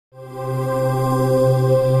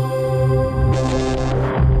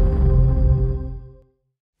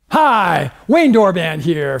Wayne Doorband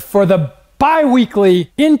here for the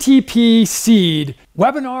biweekly NTP CEED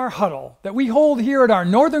webinar huddle that we hold here at our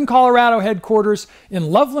Northern Colorado headquarters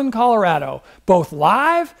in Loveland, Colorado, both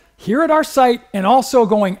live here at our site and also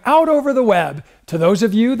going out over the web to those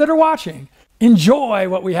of you that are watching. Enjoy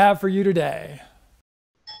what we have for you today.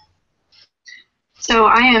 So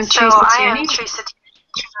I am Teresa.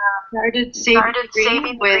 Started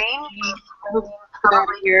saving green about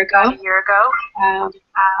a year ago.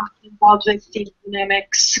 Involved with the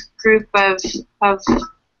Dynamics group of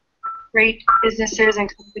great businesses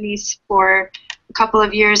and companies for a couple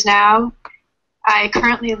of years now. I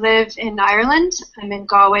currently live in Ireland. I'm in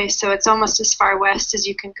Galway, so it's almost as far west as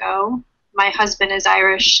you can go. My husband is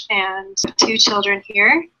Irish and 2 children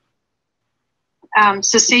here.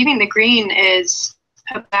 So Saving the Green is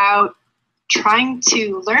about trying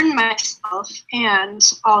to learn myself and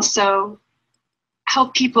also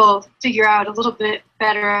help people figure out a little bit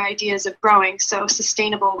better ideas of growing, so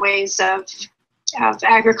sustainable ways of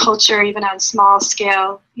agriculture, even on small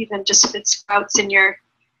scale, even just if it sprouts in your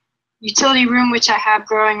utility room, which I have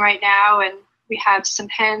growing right now, and we have some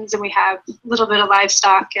hens and we have a little bit of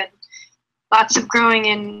livestock and lots of growing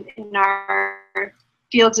in our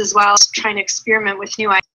fields as well, trying to experiment with new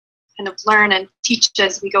ideas, kind of learn and teach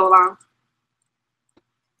as we go along.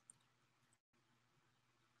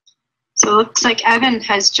 So it looks like Evan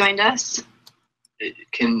has joined us.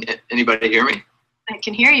 Can anybody hear me? I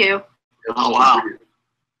can hear you. Oh, wow.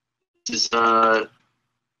 This is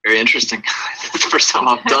very interesting. It's the first time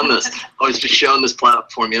I've done this. I was just shown this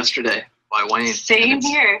platform yesterday by Wayne. Same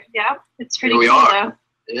here. Yeah, it's pretty cool, though.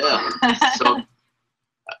 Yeah. So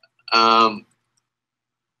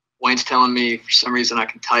Wayne's telling me for some reason I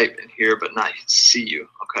can type in here but not see you.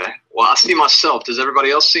 Okay. Well, I see myself. Does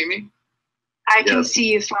everybody else see me? I can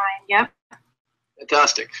see you fine. Yep.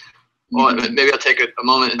 Fantastic. Well, maybe I'll take a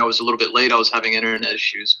moment, and I was a little bit late. I was having internet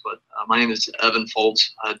issues, but my name is Evan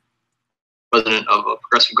Foltz. I'm president of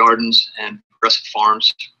Progressive Gardens and Progressive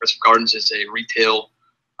Farms. Progressive Gardens is a retail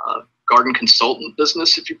garden consultant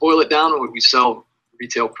business, if you boil it down. We sell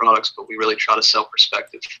retail products, but we really try to sell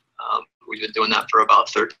perspective. We've been doing that for about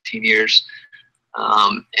 13 years.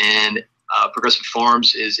 Progressive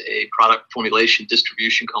Farms is a product formulation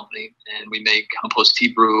distribution company, and we make compost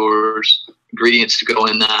tea brewers, ingredients to go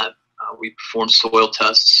in that. We perform soil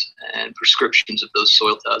tests and prescriptions of those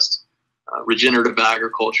soil tests, regenerative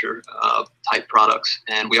agriculture type products.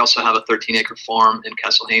 And we also have a 13-acre farm in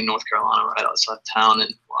Castlehane, North Carolina, right outside town.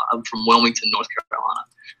 And I'm from Wilmington, North Carolina,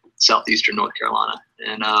 southeastern North Carolina.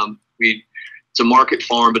 And it's a market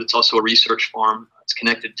farm, but it's also a research farm. It's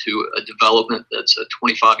connected to a development that's a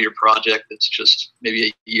 25-year project that's just maybe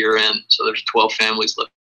a year in. So there's 12 families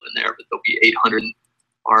living there, but there'll be 800.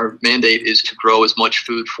 Our mandate is to grow as much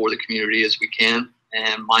food for the community as we can.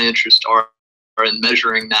 And my interests are in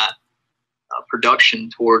measuring that production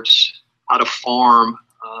towards how to farm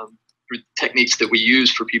through techniques that we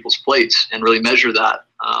use for people's plates, and really measure that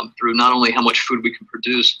through not only how much food we can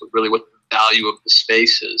produce, but really what the value of the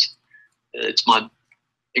space is. It's my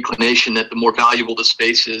inclination that the more valuable the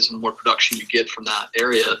space is and the more production you get from that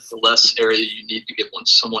area, the less area you need to give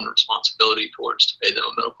someone responsibility towards to pay them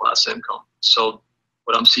a middle class income. So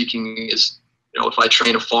what I'm seeking is, if I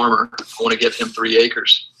train a farmer, I want to give him 3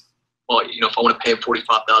 acres. Well, if I want to pay him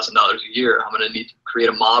 $45,000 a year, I'm going to need to create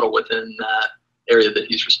a model within that area that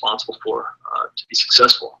he's responsible for to be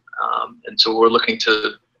successful. And so we're looking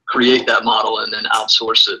to create that model and then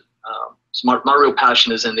outsource it. So my real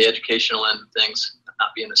passion is in the educational end of things,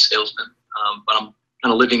 not being a salesman. But I'm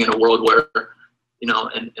kind of living in a world where, in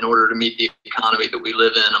order to meet the economy that we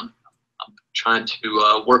live in, I'm trying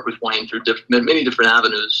to work with Wayne through many different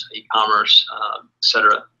avenues, e-commerce, et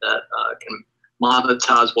cetera, that can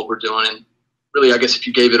monetize what we're doing. And really, I guess if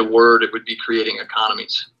you gave it a word, it would be creating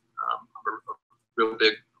economies. I'm a real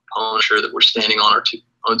big proponent, sure that we're standing on our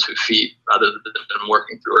own 2 feet rather than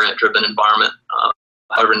working through a rent-driven environment,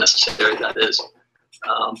 however necessary that is.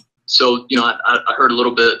 So, I heard a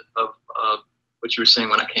little bit of what you were saying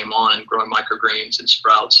when I came on, and growing microgreens and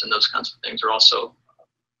sprouts and those kinds of things are also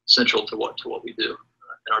central to what we do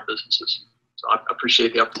in our businesses. So I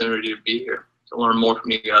appreciate the opportunity to be here to learn more from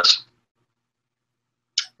you guys.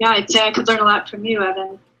 Yeah, I'd say I could learn a lot from you,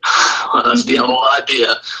 Evan. Well, that's the whole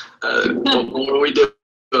idea. What are we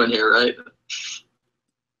doing here, right?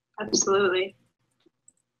 Absolutely.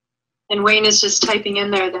 And Wayne is just typing in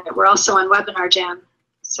there that we're also on Webinar Jam,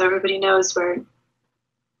 so everybody knows we're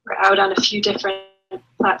out on a few different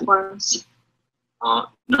platforms.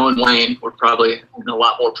 Knowing Wayne, we're probably in a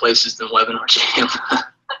lot more places than Webinar Jam.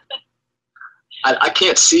 I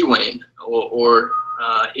can't see Wayne or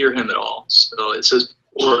hear him at all. So it says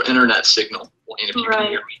or internet signal. Wayne, if you can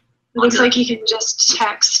hear me. It looks like he can just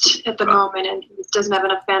text at the moment, and he doesn't have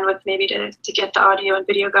enough bandwidth maybe to get the audio and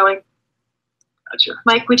video going. Gotcha.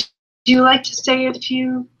 Mike, would you like to say a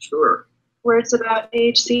few words about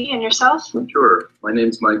AHC and yourself? Sure. My name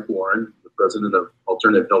is Mike Warren, the president of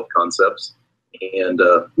Alternative Health Concepts, and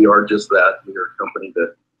we are just that. We are a company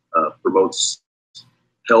that promotes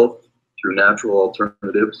health through natural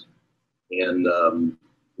alternatives, and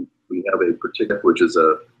we have a particular, which is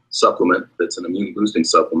a supplement that's an immune boosting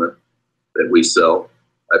supplement that we sell.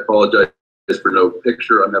 I apologize for no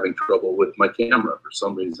picture. I'm having trouble with my camera. For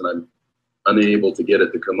some reason, I'm unable to get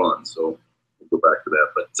it to come on, so we'll go back to that.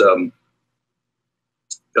 But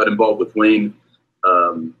got involved with Wayne at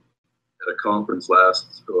a conference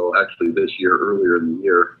actually this year, earlier in the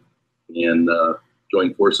year, and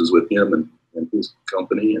joined forces with him and his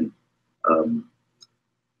company, and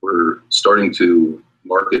we're starting to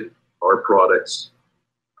market our products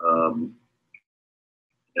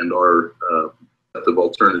and our of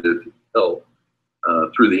alternative health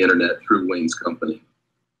through the internet, through Wayne's company,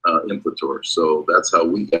 Inflator. So that's how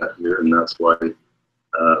we got here, and that's why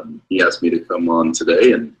he asked me to come on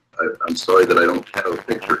today. And I'm sorry that I don't have a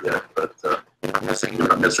picture yet, but I'm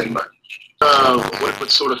missing much. What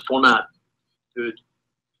sort of format? Dude,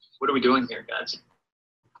 what are we doing here, guys?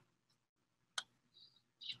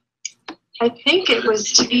 I think it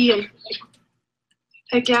was to be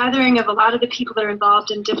a gathering of a lot of the people that are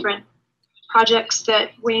involved in different projects that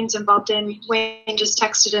Wayne's involved in. Wayne just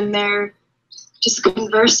texted in there, just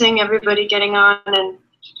conversing, everybody getting on and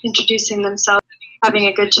introducing themselves, having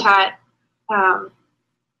a good chat.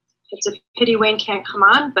 It's a pity Wayne can't come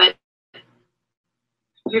on, but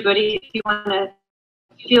everybody, if you want to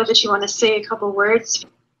feel that you want to say a couple words, I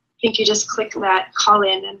think you just click that call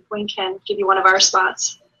in and Wayne can give you one of our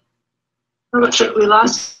spots. It looks like we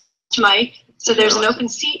lost Mike, so there's an open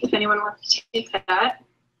seat if anyone wants to take that.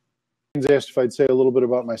 Asked if I'd say a little bit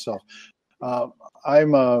about myself.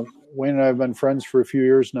 Wayne and I have been friends for a few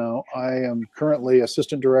years now. I am currently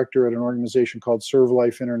assistant director at an organization called Serve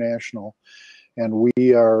Life International, and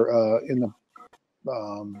we are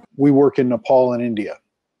we work in Nepal and India.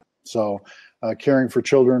 So caring for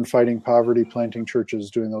children, fighting poverty, planting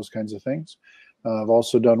churches, doing those kinds of things. I've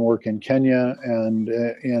also done work in Kenya and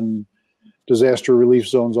in disaster relief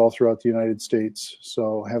zones all throughout the United States.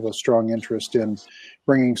 So have a strong interest in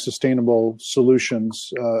bringing sustainable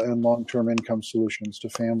solutions and long-term income solutions to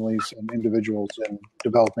families and individuals in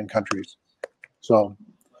developing countries. So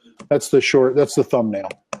that's the thumbnail.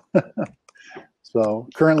 So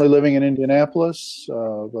currently living in Indianapolis,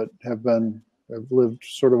 but have lived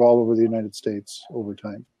sort of all over the United States over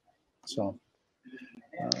time. So.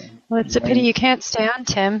 Well, it's a pity you can't stay on,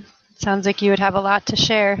 Tim. Sounds like you would have a lot to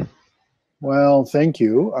share. Well, thank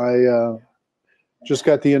you. I just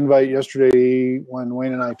got the invite yesterday when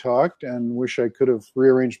Wayne and I talked, and wish I could have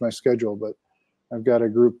rearranged my schedule, but I've got a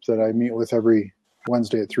group that I meet with every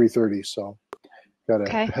Wednesday at 3:30, so got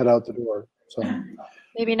to head out the door. So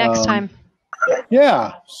maybe next time.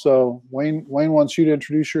 Yeah. So Wayne wants you to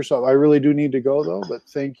introduce yourself. I really do need to go though, but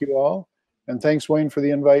thank you all, and thanks Wayne for the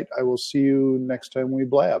invite. I will see you next time we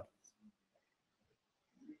blab.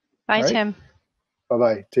 Bye, Tim.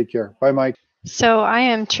 Bye-bye. Take care. Bye, Mike. So I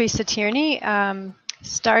am Teresa Tierney.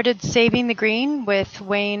 Started Saving the Green with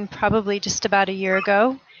Wayne probably just about a year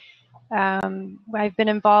ago. I've been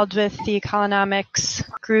involved with the Economics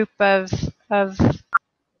group of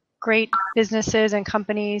great businesses and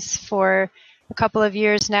companies for a couple of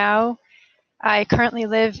years now. I currently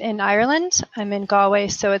live in Ireland. I'm in Galway,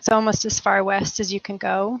 so it's almost as far west as you can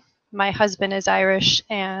go. My husband is Irish,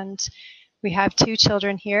 and we have 2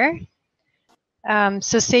 children here.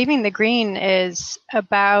 So Saving the Green is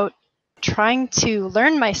about trying to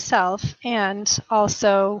learn myself and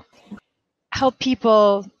also help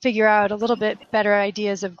people figure out a little bit better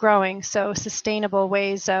ideas of growing, so sustainable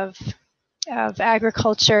ways of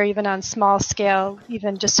agriculture, even on small scale,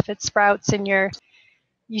 even just if it sprouts in your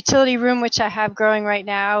utility room, which I have growing right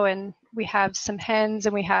now, and we have some hens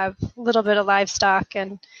and we have a little bit of livestock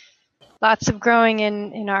and lots of growing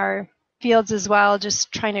in our fields as well,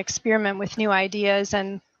 just trying to experiment with new ideas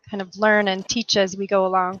and kind of learn and teach as we go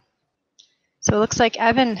along. So it looks like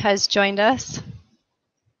Evan has joined us.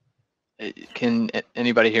 Can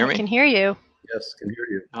anybody hear me? I can hear you. Yes, can hear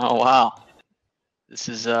you. Oh, wow. This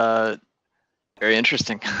is very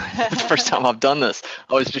interesting. The first time I've done this.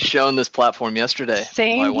 I was just shown this platform yesterday.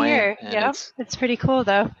 Same here. Yep. It's pretty cool,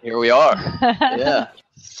 though. Here we are. Yeah.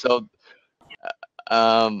 So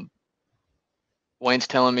Wayne's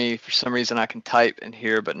telling me for some reason I can type in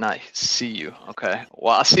here but not see you. Okay.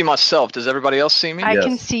 Well, I see myself. Does everybody else see me? I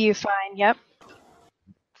can see you fine. Yep.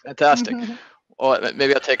 Fantastic. Well,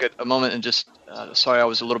 maybe I'll take a moment and just, sorry I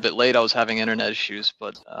was a little bit late. I was having internet issues,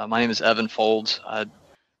 but my name is Evan Folds. I'm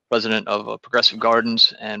president of Progressive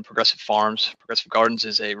Gardens and Progressive Farms. Progressive Gardens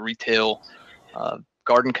is a retail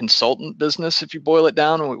garden consultant business, if you boil it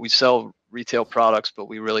down. We sell retail products, but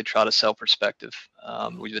we really try to sell perspective.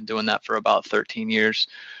 We've been doing that for about 13 years.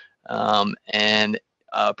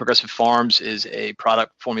 Progressive Farms is a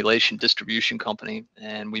product formulation distribution company,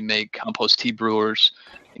 and we make compost tea brewers,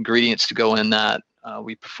 ingredients to go in that.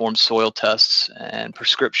 We perform soil tests and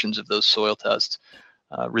prescriptions of those soil tests,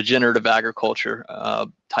 regenerative agriculture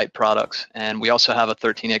type products. And we also have a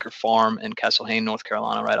 13-acre farm in Castle Hayne, North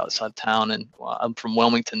Carolina, right outside town. And I'm from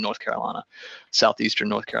Wilmington, North Carolina, southeastern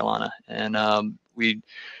North Carolina. And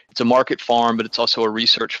it's a market farm, but it's also a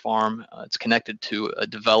research farm. It's connected to a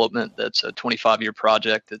development that's a 25-year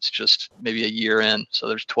project that's just maybe a year in. So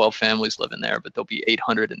there's 12 families living there, but there'll be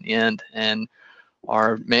 800 in the end. And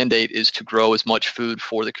our mandate is to grow as much food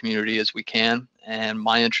for the community as we can. And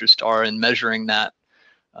my interests are in measuring that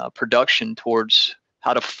production towards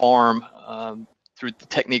how to farm through the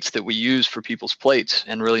techniques that we use for people's plates,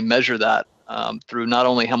 and really measure that through not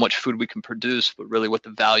only how much food we can produce, but really what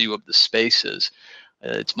the value of the space is.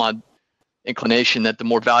 It's my inclination that the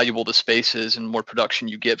more valuable the space is and more production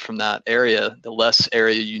you get from that area, the less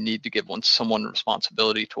area you need to give someone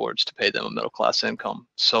responsibility towards to pay them a middle-class income.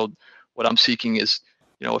 So what I'm seeking is,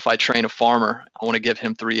 if I train a farmer, I want to give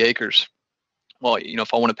him 3 acres. Well,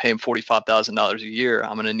 if I want to pay him $45,000 a year,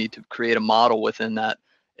 I'm going to need to create a model within that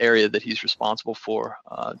area that he's responsible for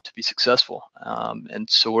to be successful. And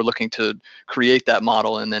so we're looking to create that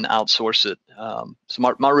model and then outsource it.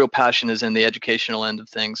 So my real passion is in the educational end of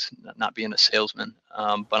things, not being a salesman.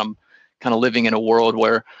 But I'm kind of living in a world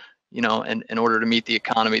where, in order to meet the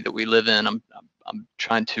economy that we live in, I'm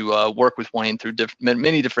trying to work with Wayne through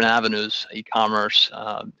many different avenues, e-commerce,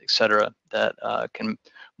 et cetera, that can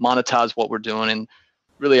monetize what we're doing. And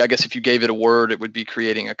really, I guess if you gave it a word, it would be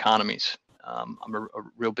creating economies. I'm a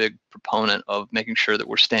real big proponent of making sure that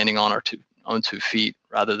we're standing on our own 2 feet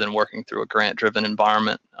rather than working through a grant-driven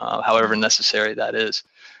environment, however necessary that is.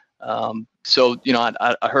 So,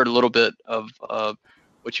 I heard a little bit of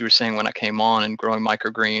what you were saying when I came on, and growing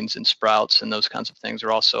microgreens and sprouts and those kinds of things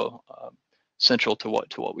are also central to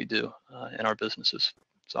what we do in our businesses.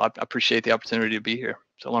 So I appreciate the opportunity to be here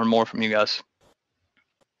to learn more from you guys.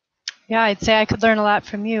 Yeah, I'd say I could learn a lot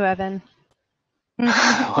from you, Evan.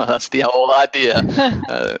 Well, that's the whole idea.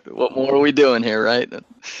 What more are we doing here, right?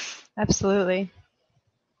 Absolutely.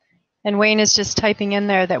 And Wayne is just typing in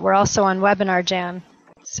there that we're also on Webinar Jam,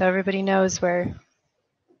 so everybody knows we're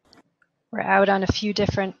out on a few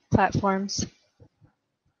different platforms.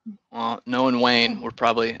 Well, knowing Wayne, we're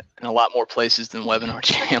probably in a lot more places than Webinar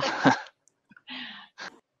Jam.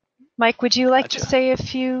 Mike, would you like to say a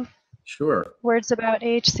few words about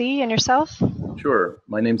AHC and yourself? Sure.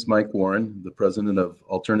 My name's Mike Warren, the president of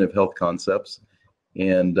Alternative Health Concepts,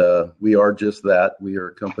 and we are just that. We are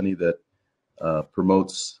a company that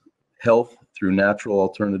promotes health through natural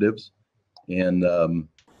alternatives, and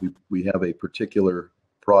we have a particular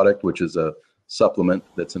product, which is a supplement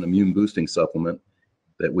that's an immune boosting supplement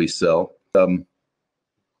that we sell. Got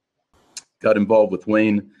involved with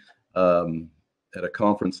Wayne at a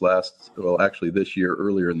conference this year,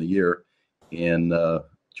 earlier in the year, and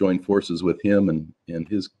joined forces with him and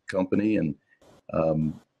his company, and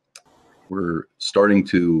we're starting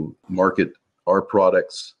to market our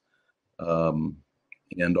products and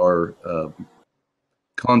our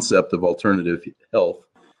concept of alternative health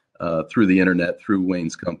through the internet, through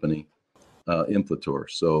Wayne's company, Inflator.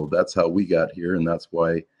 So that's how we got here, and that's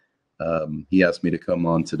why he asked me to come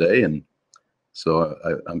on today. And so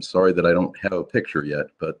I'm sorry that I don't have a picture yet,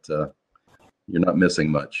 but you're not missing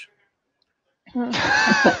much.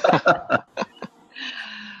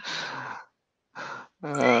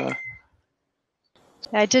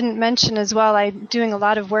 I didn't mention as well, I'm doing a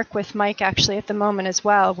lot of work with Mike actually at the moment as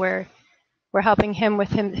well, where we're helping him with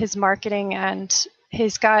his marketing, and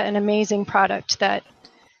he's got an amazing product that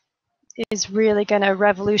is really going to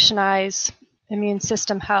revolutionize immune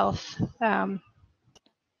system health.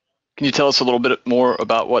 Can you tell us a little bit more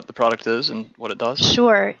about what the product is and what it does?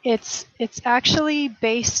 Sure. It's actually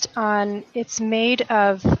based on, it's made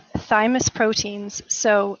of thymus proteins.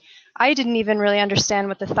 So I didn't even really understand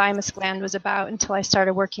what the thymus gland was about until I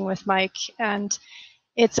started working with Mike. And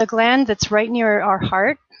it's a gland that's right near our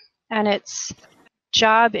heart, and its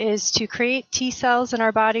job is to create T cells in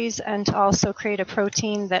our bodies and to also create a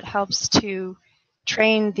protein that helps to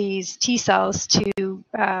train these T cells to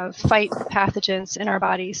fight pathogens in our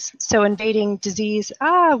bodies. So invading disease,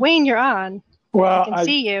 Wayne, you're on. Well, I can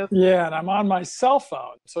see you. Yeah, and I'm on my cell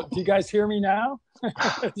phone. So do you guys hear me now?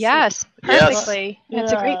 Yes, perfectly. Yes.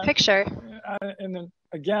 It's a great picture. And then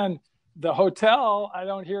again, the hotel, I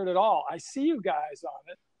don't hear it at all. I see you guys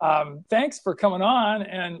on it. Thanks for coming on.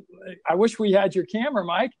 And I wish we had your camera,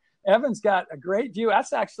 Mike. Evan's got a great view.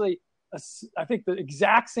 That's actually, I think, the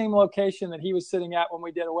exact same location that he was sitting at when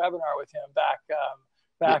we did a webinar with him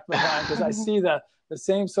back behind, because I see the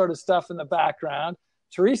same sort of stuff in the background.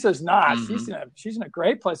 Teresa's not. Mm-hmm. She's in a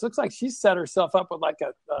great place. Looks like she's set herself up with like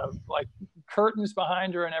curtains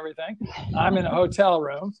behind her and everything. I'm in a hotel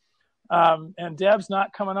room, and Deb's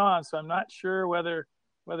not coming on, so I'm not sure whether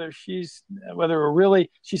we're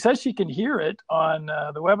really. She says she can hear it on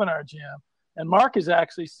the webinar jam, and Mark is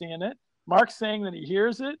actually seeing it. Mark's saying that he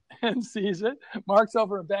hears it and sees it. Mark's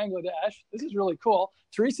over in Bangladesh. This is really cool.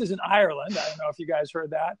 Teresa's in Ireland. I don't know if you guys heard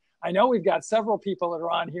that. I know we've got several people that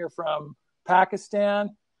are on here from Pakistan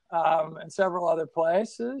and several other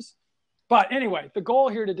places. But anyway, the goal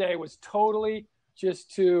here today was totally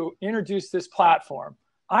just to introduce this platform.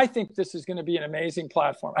 I think this is going to be an amazing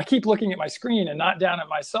platform. I keep looking at my screen and not down at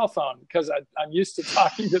my cell phone because I'm used to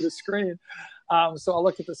talking to the screen. So I'll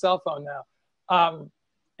look at the cell phone now.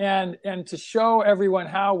 And to show everyone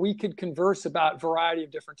how we could converse about a variety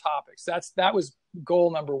of different topics. That was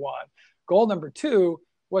goal number one. Goal number two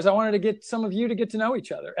was I wanted to get some of you to get to know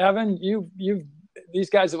each other. Evan, these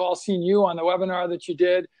guys have all seen you on the webinar that you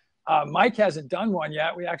did. Mike hasn't done one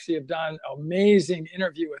yet. We actually have done an amazing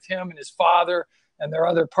interview with him and his father and their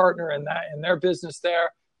other partner in their business there.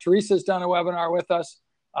 Teresa's done a webinar with us.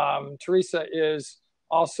 Teresa is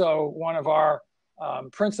also one of our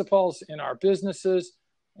principals in our businesses,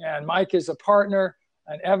 and Mike is a partner,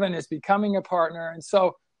 and Evan is becoming a partner. And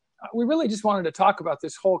so we really just wanted to talk about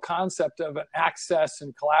this whole concept of an access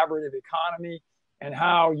and collaborative economy and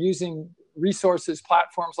how using resources,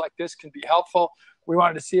 platforms like this can be helpful. We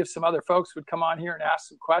wanted to see if some other folks would come on here and ask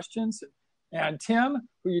some questions. And Tim,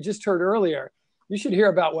 who you just heard earlier, you should hear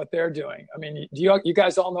about what they're doing. I mean, you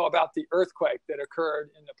guys all know about the earthquake that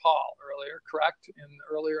occurred in Nepal earlier, correct?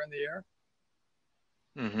 Earlier in the year?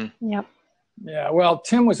 Mm-hmm. Yep. Yeah, well,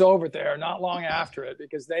 Tim was over there not long after it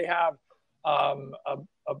because they have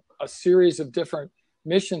a series of different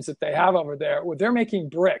missions that they have over there. Well, they're making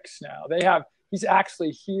bricks now. He's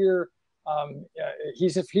actually here.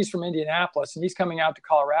 He's from Indianapolis, and he's coming out to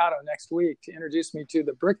Colorado next week to introduce me to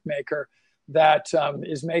the brick maker that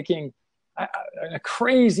is making a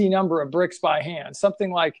crazy number of bricks by hand,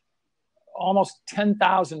 something like almost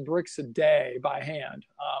 10,000 bricks a day by hand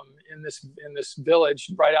in this village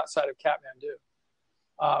right outside of Kathmandu.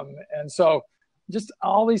 And so just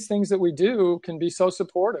all these things that we do can be so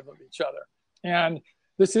supportive of each other. And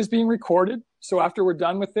this is being recorded. So after we're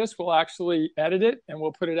done with this, we'll actually edit it and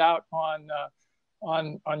we'll put it out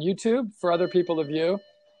on YouTube for other people to view.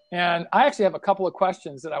 And I actually have a couple of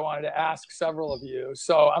questions that I wanted to ask several of you.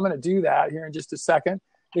 So I'm going to do that here in just a second.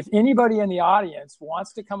 If anybody in the audience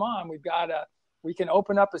wants to come on, we can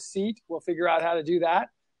open up a seat. We'll figure out how to do that.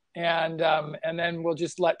 And then we'll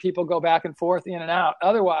just let people go back and forth in and out.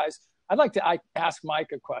 Otherwise, I'd like to ask Mike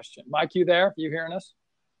a question. Mike, you there? You hearing us?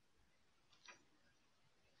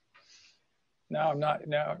 No, I'm not.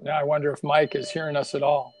 Now I wonder if Mike is hearing us at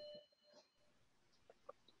all.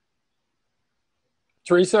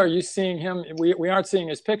 Teresa, are you seeing him? We aren't seeing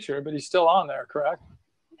his picture, but he's still on there, correct?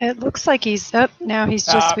 It looks like he's up now. He's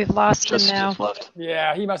just we've lost him now.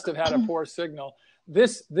 Yeah, he must have had a poor signal.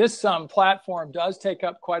 This platform does take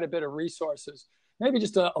up quite a bit of resources. Maybe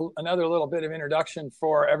just another little bit of introduction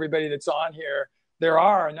for everybody that's on here. There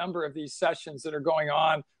are a number of these sessions that are going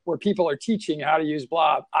on where people are teaching how to use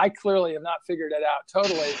Blob. I clearly have not figured it out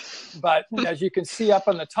totally, but as you can see up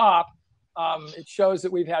on the top, it shows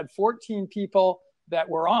that we've had 14 people that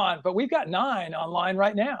were on, but we've got 9 online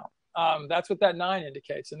right now. That's what that 9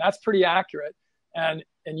 indicates, and that's pretty accurate. And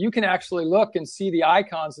you can actually look and see the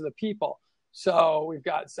icons of the people. So we've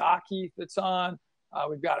got Zaki that's on,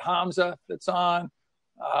 we've got Hamza that's on,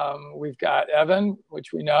 we've got Evan,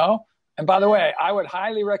 which we know. And by the way, I would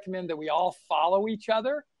highly recommend that we all follow each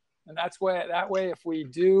other. And that way, if we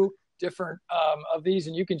do different of these,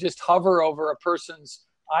 and you can just hover over a person's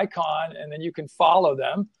icon and then you can follow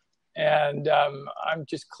them. And I'm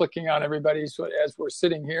just clicking on everybody's as we're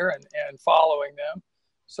sitting here and following them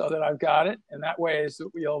so that I've got it. And that way is that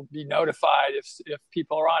we'll be notified if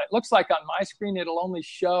people are on. It looks like on my screen, it'll only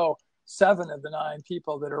show 7 of the 9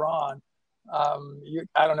 people that are on.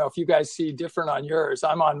 I don't know if you guys see different on yours.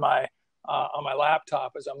 I'm on my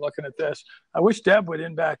laptop as I'm looking at this. I wish Deb would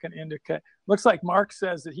indicate. Looks like Mark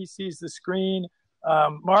says that he sees the screen.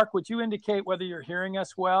 Mark, would you indicate whether you're hearing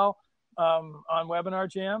us well? on Webinar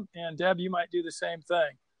Jam, and Deb, you might do the same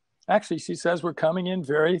thing. Actually, she says we're coming in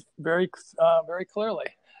very, very, very clearly,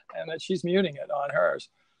 and that she's muting it on hers.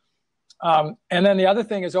 And then the other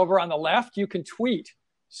thing is over on the left, you can tweet.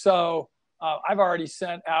 So I've already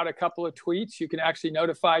sent out a couple of tweets. You can actually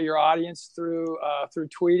notify your audience through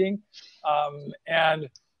tweeting. And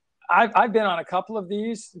I've been on a couple of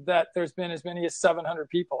these that there's been as many as 700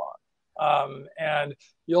 people on. And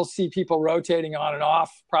you'll see people rotating on and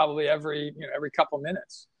off probably every couple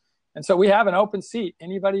minutes. And so we have an open seat.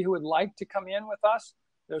 Anybody who would like to come in with us,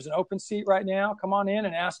 there's an open seat right now. Come on in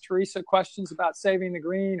and ask Teresa questions about saving the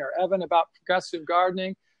green, or Evan about progressive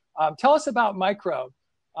gardening. Tell us about Microbe,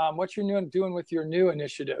 what you're doing with your new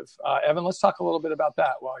initiative. Evan, let's talk a little bit about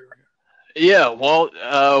that while you're here. Yeah, well,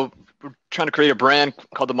 we're trying to create a brand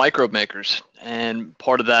called the Microbe Makers, and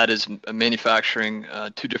part of that is manufacturing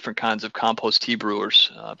 2 different kinds of compost tea brewers.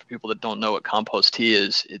 For people that don't know what compost tea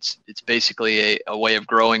is, it's basically a way of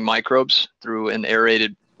growing microbes through an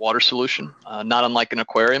aerated water solution, not unlike an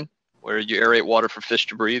aquarium where you aerate water for fish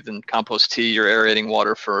to breathe. In compost tea, you're aerating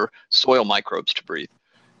water for soil microbes to breathe.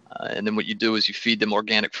 And then what you do is you feed them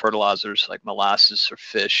organic fertilizers like molasses or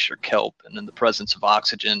fish or kelp, and in the presence of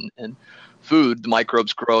oxygen and food, the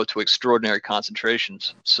microbes grow to extraordinary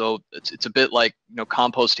concentrations. So it's a bit like,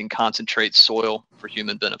 composting concentrates soil for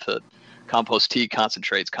human benefit. Compost tea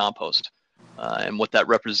concentrates compost. And what that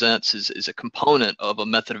represents is a component of a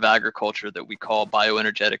method of agriculture that we call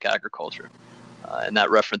bioenergetic agriculture. And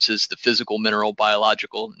that references the physical, mineral,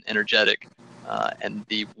 biological, and energetic, and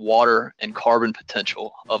the water and carbon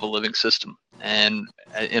potential of a living system. And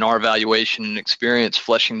in our evaluation and experience,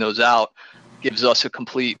 fleshing those out gives us a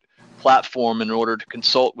complete platform in order to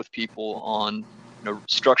consult with people on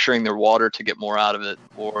structuring their water to get more out of it,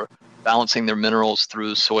 or balancing their minerals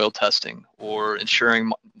through soil testing, or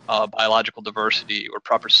ensuring biological diversity or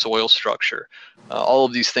proper soil structure. All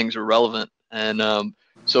of these things are relevant. And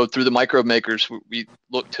so through the Microbe Makers, we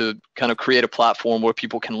look to kind of create a platform where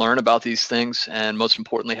people can learn about these things, and most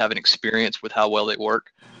importantly, have an experience with how well they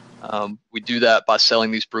work. We do that by selling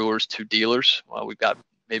these brewers to dealers. We've got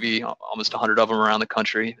maybe almost 100 of them around the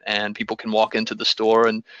country, and people can walk into the store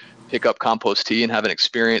and pick up compost tea and have an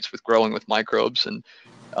experience with growing with microbes. And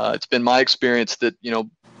it's been my experience that,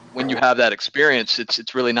 when you have that experience,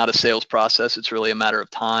 it's really not a sales process. It's really a matter of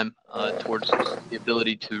time towards the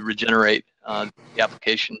ability to regenerate the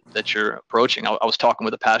application that you're approaching. I was talking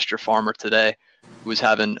with a pasture farmer today who was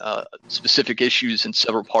having specific issues in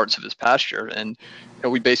several parts of his pasture, and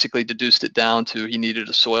we basically deduced it down to he needed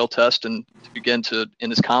a soil test and to begin to, in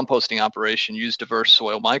his composting operation, use diverse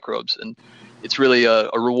soil microbes. And it's really a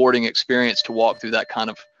rewarding experience to walk through that kind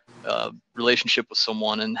of relationship with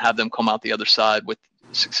someone and have them come out the other side with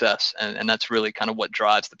success. And that's really kind of what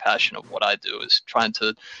drives the passion of what I do, is trying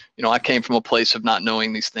to, I came from a place of not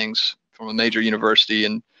knowing these things from a major university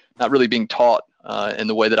and not really being taught in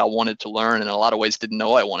the way that I wanted to learn, and in a lot of ways didn't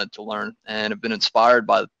know I wanted to learn, and have been inspired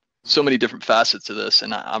by so many different facets of this.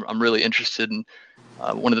 And I'm really interested in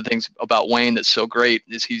one of the things about Wayne that's so great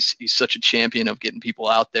is he's such a champion of getting people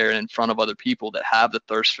out there in front of other people that have the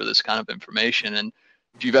thirst for this kind of information. And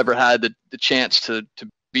if you've ever had the chance to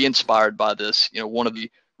be inspired by this, one of the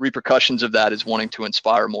repercussions of that is wanting to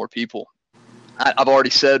inspire more people. I've already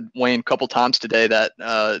said, Wayne, a couple times today that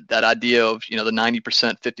that idea of the 90%,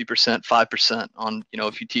 50%, 5% on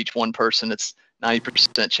if you teach one person, it's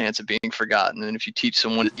 90% chance of being forgotten, and if you teach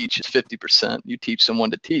someone to teach, it's 50%. You teach someone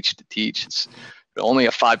to teach, it's only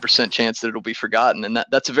a 5% chance that it'll be forgotten, and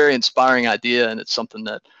that's a very inspiring idea, and it's something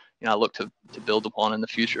that I look to build upon in the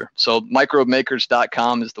future. So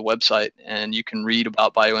microbemakers.com is the website, and you can read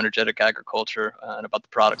about bioenergetic agriculture and about the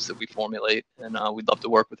products that we formulate. And we'd love to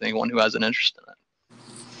work with anyone who has an interest in it.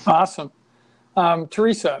 Awesome.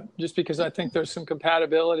 Teresa, just because I think there's some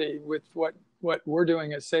compatibility with what we're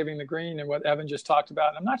doing at Saving the Green and what Evan just talked about.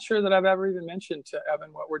 And I'm not sure that I've ever even mentioned to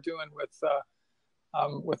Evan what we're doing with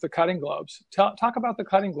the cutting globes. Talk about the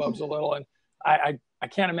cutting globes a little. And I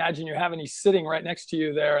can't imagine you have any sitting right next to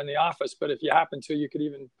you there in the office, but if you happen to, you could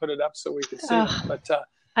even put it up so we could see them. But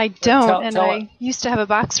I don't, I used to have a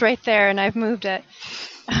box right there, and I've moved it.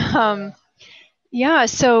 Yeah,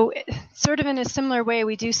 so sort of in a similar way,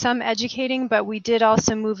 we do some educating, but we did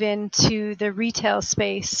also move into the retail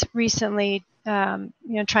space recently,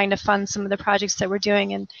 trying to fund some of the projects that we're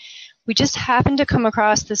doing, and we just happened to come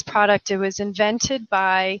across this product. It was invented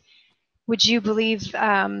by, would you believe,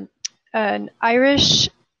 an Irish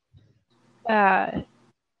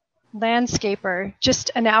landscaper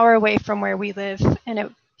just an hour away from where we live,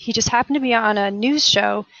 and he just happened to be on a news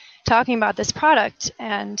show talking about this product,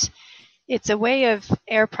 and it's a way of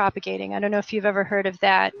air propagating. I don't know if you've ever heard of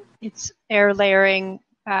that. it's air layering.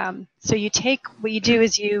 So what you do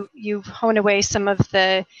is you hone away some of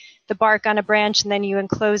the bark on a branch, and then you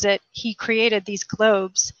enclose it. He created these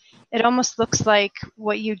globes. It almost looks like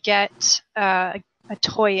what you'd get a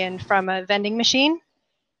toy in from a vending machine.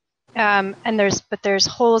 And there's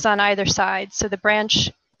holes on either side, so the branch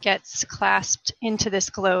gets clasped into this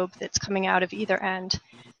globe that's coming out of either end.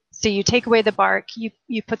 So you take away the bark,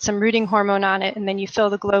 you put some rooting hormone on it, and then you fill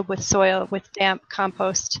the globe with soil, with damp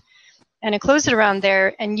compost, and enclose it around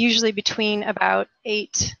there. And usually between about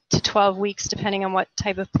 8 to 12 weeks, depending on what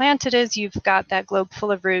type of plant it is, you've got that globe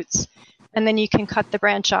full of roots. And then you can cut the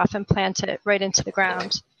branch off and plant it right into the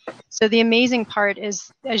ground. So the amazing part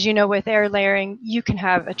is, as you know, with air layering, you can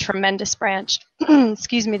have a tremendous branch,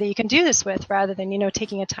 excuse me, that you can do this with, rather than,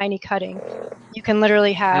 taking a tiny cutting. You can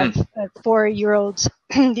literally have a 4-year-old,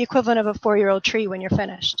 the equivalent of a 4-year-old tree when you're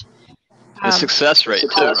finished. The success rate too,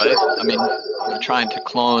 right? I mean, trying to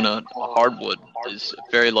clone a hardwood is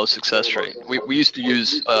a very low success rate. We used to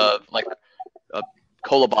use like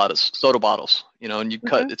cola bottles, soda bottles, and you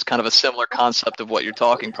cut. It's kind of a similar concept of what you're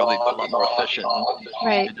talking, probably a lot more efficient.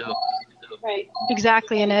 Right. Right.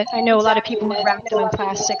 Exactly. And I know a lot of people who wrap them in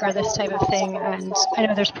plastic or this type of thing, and I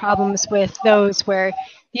know there's problems with those where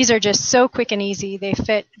these are just so quick and easy.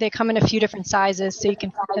 They come in a few different sizes, so you can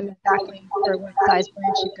fit them exactly for what size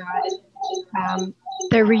branch you've got.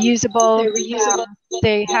 They're reusable.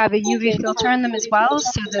 They have a UV filter in them as well,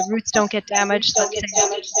 so the roots don't get damaged. So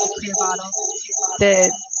let's say a clear bottle,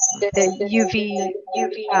 the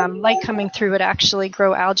UV light coming through would actually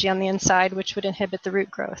grow algae on the inside, which would inhibit the root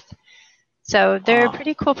growth. So they're a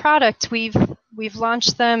pretty cool product. We've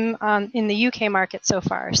launched them in the UK market so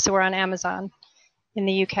far, so we're on Amazon in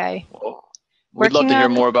the UK. Well, we'd love to hear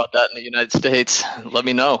more about that in the United States. Let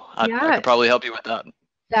me know. I could probably help you with that.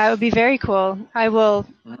 That would be very cool. I will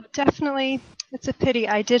definitely. It's a pity.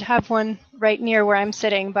 I did have one right near where I'm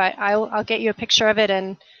sitting, but I'll get you a picture of it,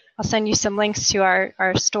 and I'll send you some links to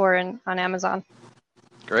our store on Amazon.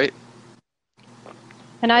 Great.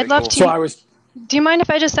 And I'd love to. So do you mind if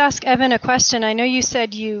I just ask Evan a question? I know you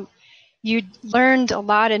said you learned a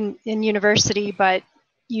lot in university, but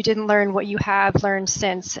you didn't learn what you have learned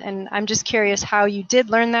since. And I'm just curious how you did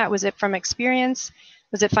learn that. Was it from experience?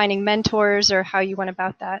 Was it finding mentors, or how you went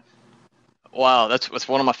about that? Wow, that's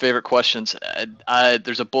one of my favorite questions.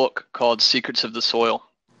 There's a book called Secrets of the Soil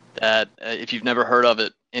that if you've never heard of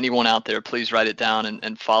it, anyone out there, please write it down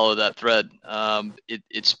and follow that thread.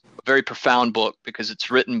 It's a very profound book because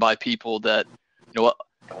it's written by people that,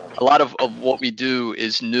 a lot of what we do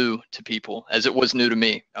is new to people, as it was new to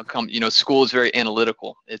me. School is very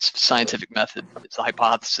analytical. It's scientific method. It's a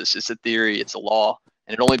hypothesis. It's a theory. It's a law.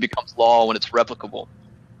 And it only becomes law when it's replicable.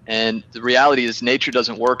 And the reality is nature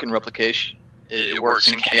doesn't work in replication. It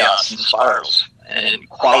works in chaos and spirals. And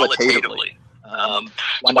qualitatively,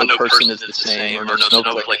 no person is the same, or no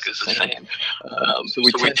snowflake is the same. So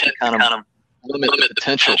we tend to kind of limit the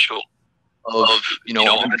potential of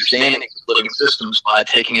understanding living systems by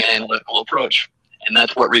taking an analytical approach. And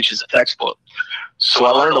that's what reaches a textbook. So I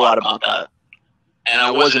learned a lot about that. And I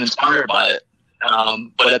wasn't inspired by it.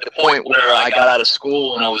 But at the point where I got out of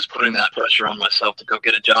school and I was putting that pressure on myself to go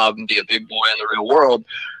get a job and be a big boy in the real world,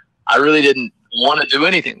 I really didn't want to do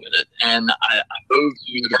anything with it. And I moved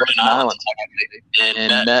to the Virgin Islands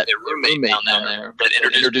and met a roommate down there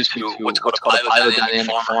that introduced me to what's called a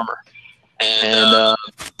biodynamic farmer. And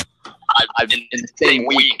I've in the same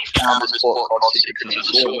week found this book called Secrets of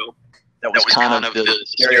the Soil that was kind of the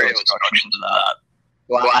stereo instructions of that.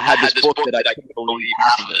 So I had this book that I couldn't believe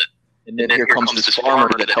half of it. And then here comes this farmer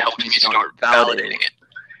that helped me start validating it.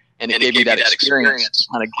 And it gave me that experience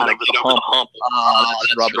to kind of get over the hump.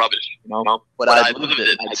 That's rubbish. But I lived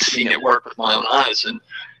it. I'd seen it work with my own eyes. And,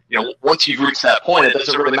 once you've reached that point, it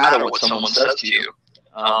doesn't really matter what someone says to you.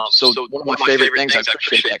 So one of my favorite things, I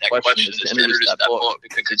appreciate that question, is to introduce that book,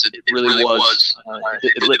 because it really was,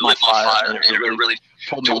 it lit my fire, and it really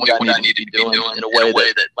told me what I needed to be doing in a way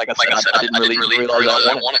that, like I said, I didn't really realize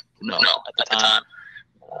I wanted to know at the time.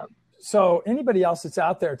 So anybody else that's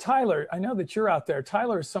out there, Tyler, I know that you're out there.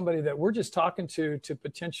 Tyler is somebody that we're just talking to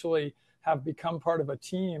potentially have become part of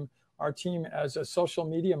our team as a social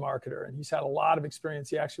media marketer. And he's had a lot of experience.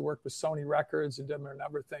 He actually worked with Sony Records and done a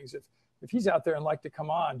number of things. If he's out there and like to come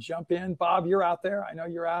on, jump in. Bob, you're out there. I know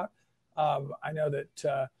you're out. I know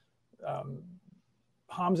that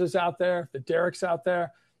Hamza's out there, that Derek's out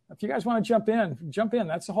there. If you guys want to jump in.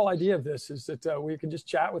 That's the whole idea of this, is that we can just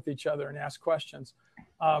chat with each other and ask questions.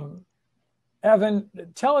 Evan,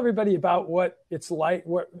 tell everybody about what it's like,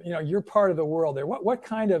 you're part of the world there. What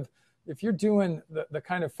kind of, if you're doing the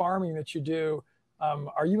kind of farming that you do,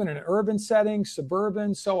 Are you in an urban setting,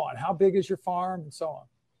 suburban, so on? How big is your farm, and so on?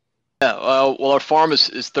 Yeah, well, our farm is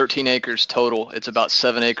 13 acres total. It's about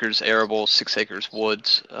 7 acres arable, 6 acres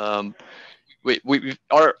woods. Our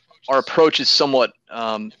approach is somewhat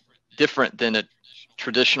different than a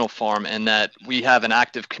traditional farm in that we have an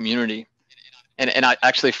active community. And I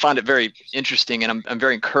actually find it very interesting, and I'm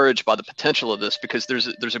very encouraged by the potential of this, because there's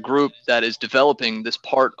a group that is developing this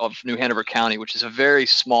part of New Hanover County, which is a very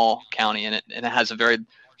small county, and it has a very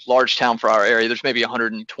large town for our area. There's maybe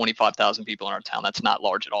 125,000 people in our town. That's not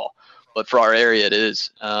large at all, but for our area it is.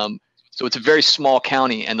 So it's a very small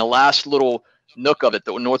county, and the last little nook of it,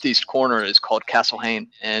 the northeast corner, is called Castle Hayne,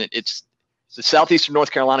 and it's the southeastern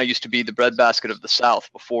North Carolina used to be the breadbasket of the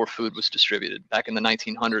South before food was distributed back in the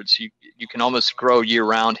 1900s. You can almost grow year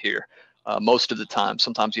round here most of the time.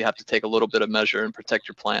 Sometimes you have to take a little bit of measure and protect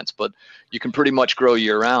your plants, but you can pretty much grow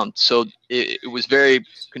year round. So it was very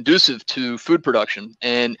conducive to food production.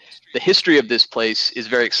 And the history of this place is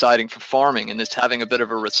very exciting for farming, and it's having a bit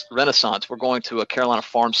of a renaissance. We're going to a Carolina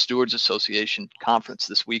Farm Stewards Association conference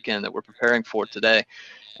this weekend that we're preparing for today.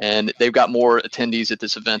 And they've got more attendees at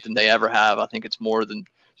this event than they ever have. I think it's more than,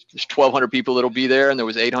 there's 1,200 people that'll be there, and there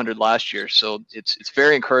was 800 last year. So it's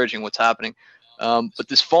very encouraging what's happening. But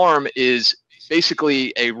this farm is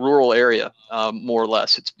basically a rural area, more or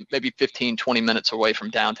less. It's maybe 15, 20 minutes away from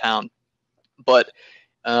downtown. But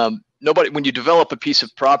nobody, when you develop a piece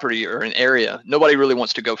of property or an area, nobody really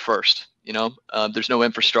wants to go first. You know, there's no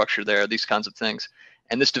infrastructure there, these kinds of things.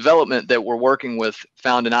 And this development that we're working with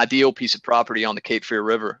found an ideal piece of property on the Cape Fear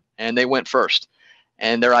River, and they went first.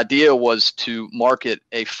 And their idea was to market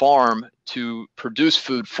a farm to produce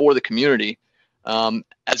food for the community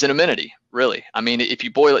as an amenity, really. I mean, if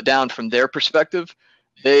you boil it down from their perspective,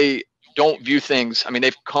 they don't view things, I mean,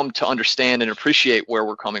 they've come to understand and appreciate where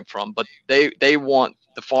we're coming from, but they want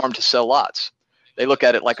the farm to sell lots. They look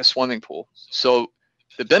at it like a swimming pool. So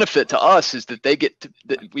the benefit to us is that they get to,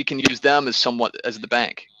 that we can use them as somewhat as the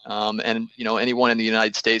bank. And you know, anyone in the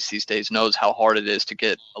United States these days knows how hard it is to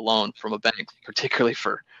get a loan from a bank, particularly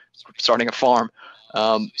for starting a farm.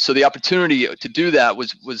 So the opportunity to do that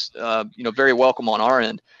was you know, very welcome on our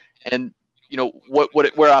end. And you know,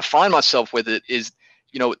 where I find myself with it is,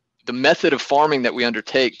 you know, the method of farming that we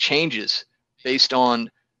undertake changes based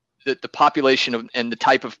on the population of, and the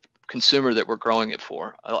type of consumer that we're growing it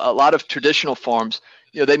for. A lot of traditional farms,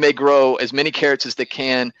 you know, they may grow as many carrots as they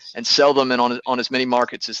can and sell them on as many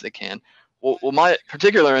markets as they can. Well, my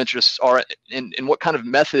particular interests are in what kind of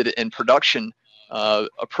method and production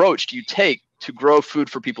approach do you take to grow food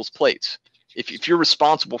for people's plates? If you're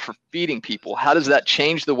responsible for feeding people, how does that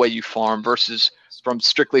change the way you farm versus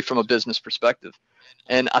strictly from a business perspective?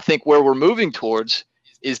 And I think where we're moving towards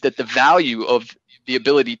is that the value of the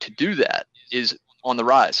ability to do that is on the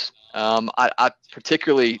rise. I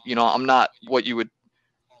particularly, you know, I'm not what you would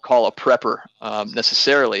call a prepper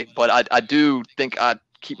necessarily, but I do think I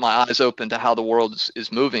keep my eyes open to how the world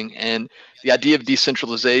is moving, and the idea of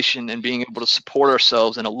decentralization and being able to support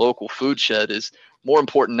ourselves in a local food shed is more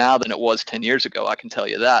important now than it was 10 years ago. I can tell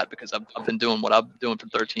you that, because I've been doing what I've been doing for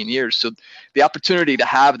 13 years. So the opportunity to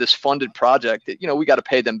have this funded project that, you know, we got to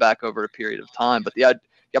pay them back over a period of time, but the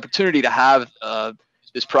opportunity to have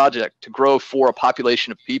this project to grow for a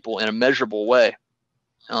population of people in a measurable way,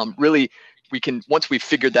 really, we can, once we've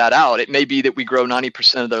figured that out, it may be that we grow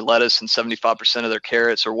 90% of their lettuce and 75% of their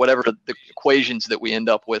carrots, or whatever the equations that we end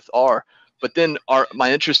up with are. But then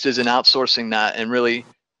my interest is in outsourcing that and really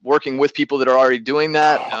working with people that are already doing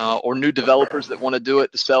that, or new developers that want to do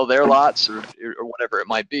it to sell their lots, or whatever it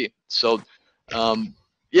might be. So,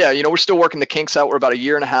 yeah, you know, we're still working the kinks out. We're about 1.5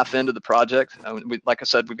 years into the project. Like I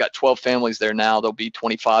said, we've got 12 families there now. There'll be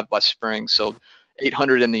 25 by spring, so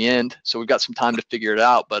 800 in the end. So we've got some time to figure it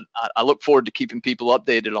out. But I look forward to keeping people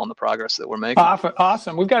updated on the progress that we're making.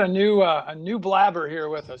 Awesome. We've got a new blabber here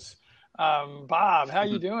with us. Bob, how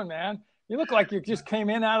you doing, man? You look like you just came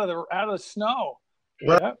in out of the snow.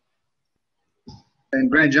 Well, yep. In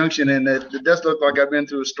Grand Junction, and it does look like I've been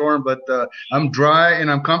through a storm, but I'm dry and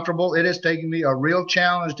I'm comfortable. It has taken me a real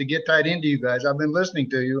challenge to get tied into you guys. I've been listening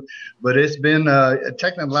to you, but it's been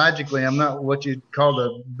technologically, I'm not what you'd call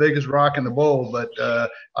the biggest rock in the bowl, but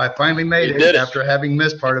I finally made it after having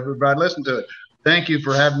missed part of it, but I listened to it. Thank you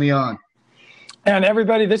for having me on. And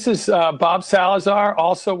everybody, this is Bob Salazar,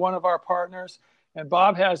 also one of our partners. And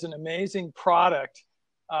Bob has an amazing product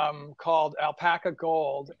called Alpaca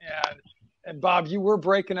Gold. And Bob, you were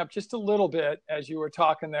breaking up just a little bit as you were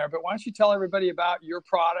talking there, but why don't you tell everybody about your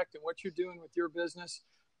product and what you're doing with your business?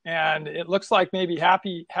 And it looks like maybe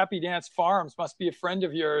Happy Dance Farms must be a friend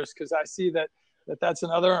of yours, because I see that that's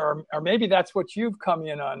another, or maybe that's what you've come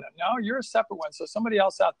in on. No, you're a separate one. So somebody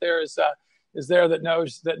else out there is there that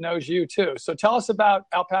knows you too. So tell us about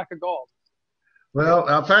Alpaca Gold. Well,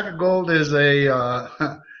 alpaca gold is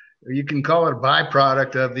you can call it a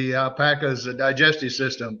byproduct of the alpaca's digestive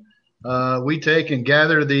system. We take and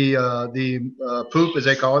gather the poop, as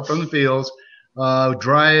they call it, from the fields,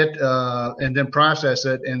 dry it, and then process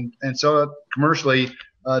it and sell it commercially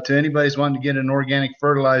to anybody who's wanting to get an organic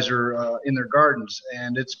fertilizer in their gardens.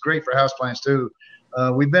 And it's great for houseplants too.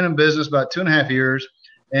 We've been in business about 2.5 years.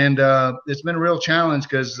 And it's been a real challenge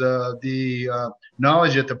because the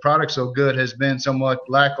knowledge that the product's so good has been somewhat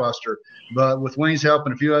lackluster. But with Wayne's help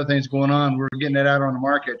and a few other things going on, we're getting it out on the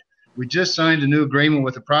market. We just signed a new agreement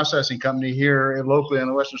with a processing company here locally on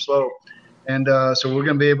the Western Slope. And so we're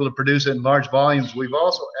going to be able to produce it in large volumes. We've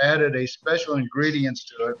also added a special ingredients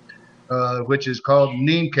to it, which is called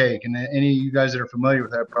neem cake. And any of you guys that are familiar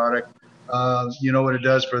with that product, you know what it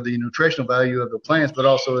does for the nutritional value of the plants, but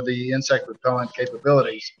also the insect repellent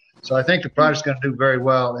capabilities. So I think the product's going to do very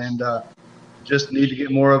well, and just need to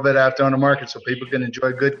get more of it out there on the market so people can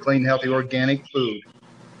enjoy good, clean, healthy, organic food.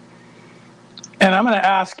 And I'm going to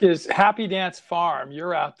ask, is Happy Dance Farm,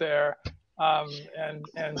 you're out there, and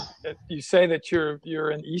you say that you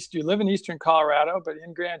live in Eastern Colorado, but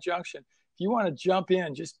in Grand Junction. If you want to jump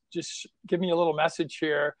in, just give me a little message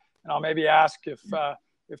here, and I'll maybe ask if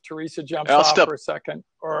Teresa jumps off for a second,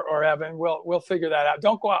 or Evan, we'll figure that out.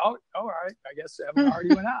 Don't go out. Oh, all right. I guess Evan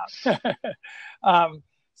already went out.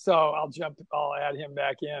 So I'll add him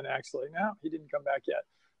back in, actually. No, he didn't come back yet.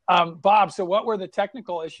 Bob, so what were the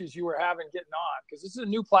technical issues you were having getting on? Because this is a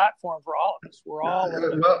new platform for all of us. We're all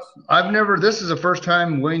learning. Well, this is the first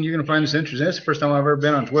time, Wayne, you're going to find this interesting. This is the first time I've ever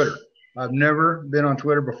been on Twitter. I've never been on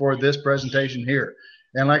Twitter before this presentation here.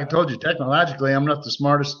 And like I told you, technologically, I'm not the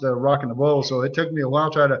smartest rock in the bowl, so it took me a while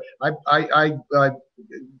to try to. I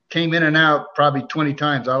came in and out probably 20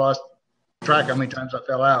 times. I lost track how many times I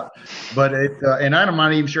fell out, but and I'm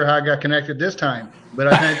not even sure how I got connected this time. But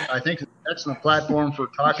I think it's an excellent platform for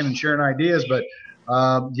talking and sharing ideas. But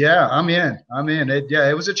yeah, I'm in.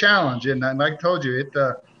 It was a challenge, and like I told you,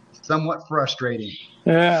 it's somewhat frustrating.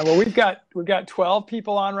 Yeah, well, we've got 12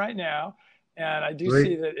 people on right now, and I do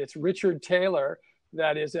see that it's Richard Taylor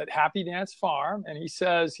that is at Happy Dance Farm, and he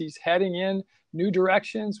says he's heading in new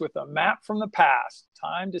directions with a map from the past.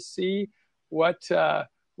 Time to see what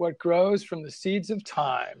grows from the seeds of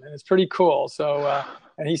time, and it's pretty cool. So,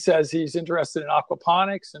 and he says he's interested in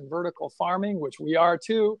aquaponics and vertical farming, which we are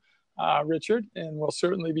too, Richard, and we'll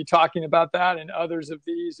certainly be talking about that and others of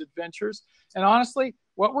these adventures. And honestly,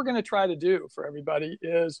 what we're going to try to do for everybody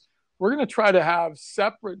is we're going to try to have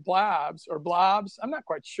separate blabs or blobs. I'm not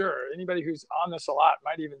quite sure. Anybody who's on this a lot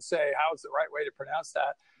might even say, how is the right way to pronounce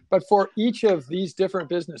that? But for each of these different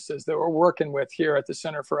businesses that we're working with here at the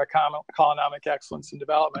Center for Economic Excellence and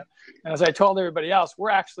Development. And as I told everybody else, we're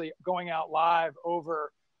actually going out live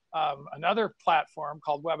over another platform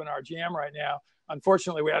called Webinar Jam right now.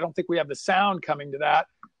 Unfortunately, I don't think we have the sound coming to that.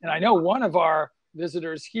 And I know one of our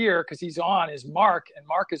visitors here, because he's on, is Mark. And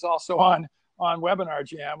Mark is also on Webinar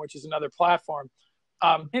Jam, which is another platform.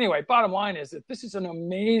 Anyway, bottom line is that this is an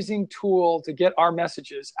amazing tool to get our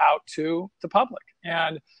messages out to the public.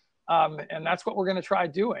 And that's what we're going to try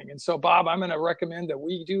doing. And so, Bob, I'm going to recommend that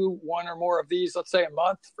we do one or more of these, let's say a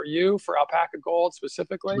month for you, for Alpaca Gold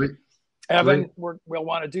specifically. Sweet. Evan, we'll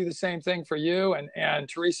want to do the same thing for you. And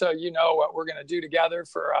Teresa, you know what we're going to do together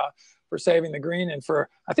for Saving the Green. And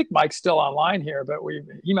I think Mike's still online here, but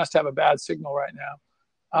he must have a bad signal right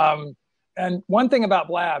now. And one thing about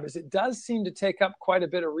Blab is it does seem to take up quite a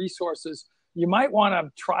bit of resources. You might want to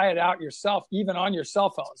try it out yourself, even on your cell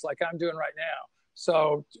phones, like I'm doing right now.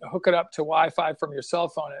 So hook it up to Wi-Fi from your cell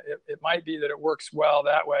phone. It might be that it works well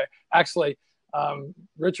that way. Actually,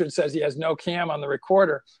 Richard says he has no cam on the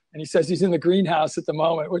recorder, and he says he's in the greenhouse at the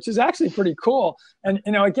moment, which is actually pretty cool. And,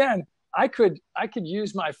 again, I could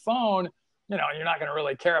use my phone. You're not going to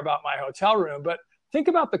really care about my hotel room, but think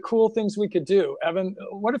about the cool things we could do. Evan,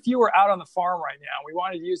 what if you were out on the farm right now? We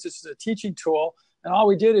wanted to use this as a teaching tool, and all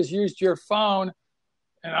we did is used your phone,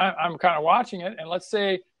 and I'm kind of watching it, and let's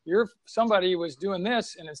say somebody was doing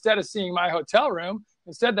this, and instead of seeing my hotel room,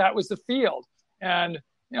 instead that was the field. And,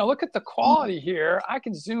 look at the quality here. I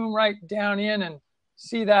can zoom right down in and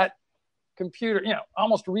see that computer,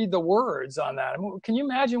 almost read the words on that. I mean, can you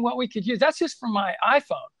imagine what we could use? That's just from my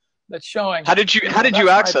iPhone. That's showing. How did you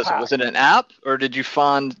access it? Was it an app, or did you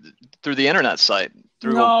find through the internet site,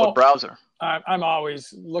 through what browser? I'm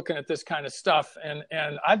always looking at this kind of stuff, and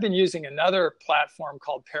I've been using another platform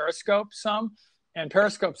called Periscope and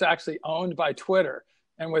Periscope's actually owned by Twitter.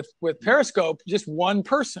 And with Periscope, just one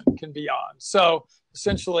person can be on. So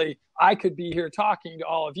essentially, I could be here talking to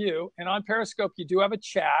all of you. And on Periscope, you do have a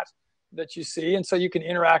chat that you see. And so you can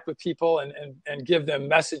interact with people and give them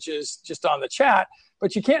messages just on the chat.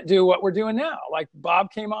 But you can't do what we're doing now. Like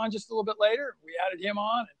Bob came on just a little bit later. We added him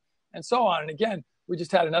on and so on. And again, we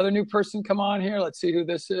just had another new person come on here. Let's see who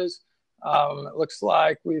this is. It looks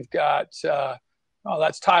like we've got,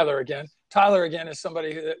 that's Tyler again. Tyler, again, is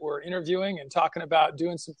somebody that we're interviewing and talking about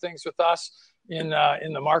doing some things with us in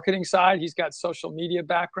the marketing side. He's got social media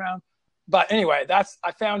background. But anyway,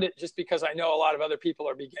 I found it just because I know a lot of other people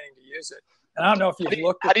are beginning to use it. And I don't know if you've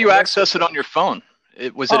looked at How do you access it on your phone?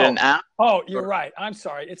 Was it an app? Oh, you're right. I'm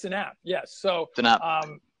sorry. It's an app. Yes. So it's an app.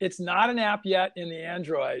 It's not an app yet in the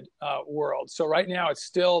Android world. So right now it's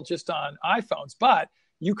still just on iPhones. But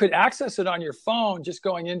you could access it on your phone just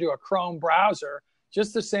going into a Chrome browser,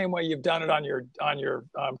 just the same way you've done it on your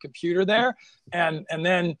computer there. And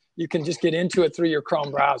then you can just get into it through your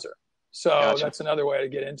Chrome browser. So Gotcha. That's another way to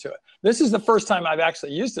get into it. This is the first time I've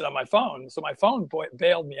actually used it on my phone. So my phone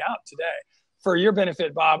bailed me out today. For your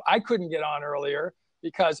benefit, Bob, I couldn't get on earlier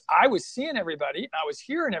because I was seeing everybody. I was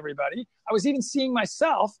hearing everybody. I was even seeing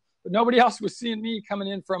myself, but nobody else was seeing me coming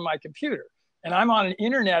in from my computer. And I'm on an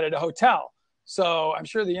internet at a hotel. So I'm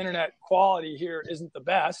sure the internet quality here isn't the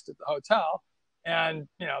best at the hotel. And,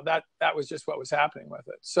 that was just what was happening with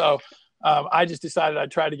it. So I just decided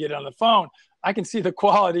I'd try to get it on the phone. I can see the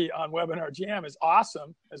quality on Webinar Jam is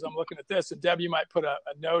awesome as I'm looking at this. And Deb, you might put a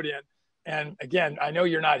note in. And again, I know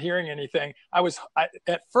you're not hearing anything.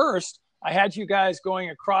 At first, I had you guys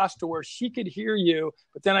going across to where she could hear you,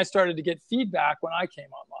 but then I started to get feedback when I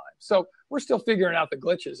came online. So we're still figuring out the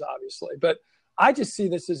glitches, obviously. But I just see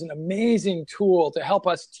this as an amazing tool to help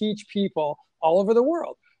us teach people all over the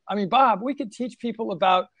world. I mean, Bob, we could teach people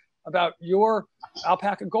about your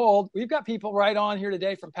alpaca gold. We've got people right on here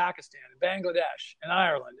today from Pakistan and Bangladesh and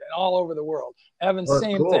Ireland and all over the world. Evan,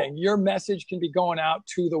 same thing. Your message can be going out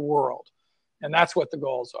to the world. And that's what the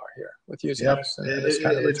goals are here with using this. It's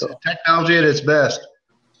technology at its best.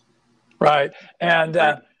 Right. And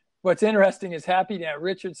what's interesting is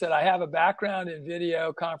Richard said, I have a background in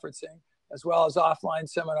video conferencing as well as offline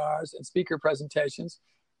seminars and speaker presentations,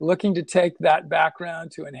 looking to take that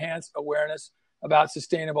background to enhance awareness about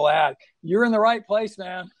sustainable ad. You're in the right place,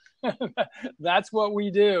 man. That's what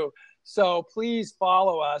we do. So please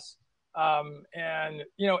follow us. And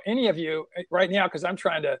any of you right now, because I'm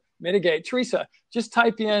trying to mitigate. Teresa, just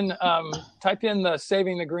type in the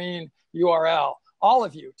Saving the Green URL. All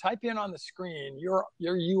of you, type in on the screen your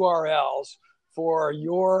URLs for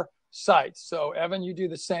your sites. So Evan, you do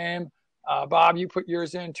the same. Bob, you put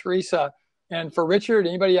yours in. Teresa, and for Richard,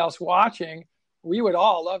 anybody else watching, we would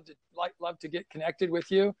all love to get connected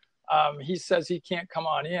with you. He says he can't come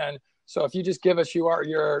on in. So if you just give us your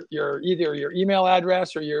either your email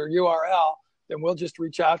address or your URL, then we'll just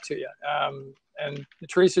reach out to you. And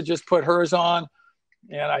Teresa just put hers on,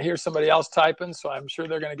 and I hear somebody else typing, so I'm sure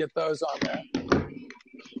they're going to get those on there.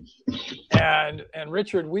 And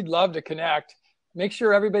Richard, we'd love to connect. Make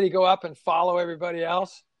sure everybody go up and follow everybody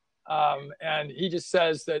else. And he just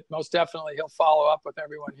says that most definitely he'll follow up with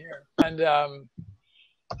everyone here. And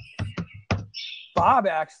Bob,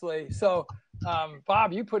 actually, so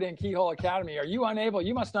Bob, you put in Keyhole Academy. Are you unable?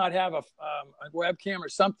 You must not have a webcam or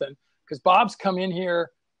something, because Bob's come in here.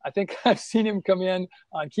 I think I've seen him come in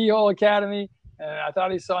on Keyhole Academy, and I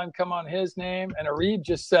thought he saw him come on his name. And Arib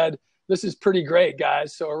just said, this is pretty great,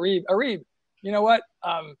 guys. So Arib, you know what?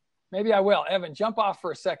 Maybe I will. Evan, jump off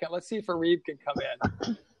for a second. Let's see if Arib can come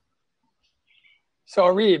in. So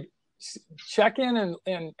Arib, check in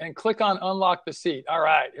and click on Unlock the Seat. All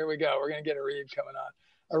right, here we go. We're going to get Arib coming on.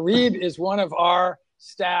 Arib is one of our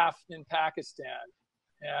staff in Pakistan,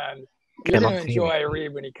 and you're going to enjoy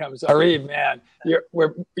Arib when he comes up. Arib, man,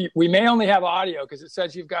 we may only have audio because it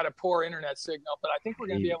says you've got a poor internet signal, but I think we're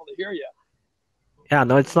going to be able to hear you. Yeah,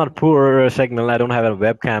 no, it's not a poor signal. I don't have a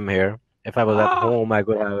webcam here. If I was at home, I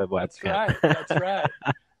could have a webcam. That's right.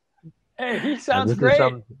 Hey, he sounds great.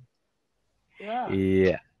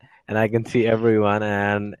 Yeah, and I can see everyone.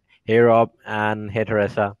 And hey, Rob, and hey,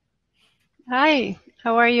 Teresa. Hi,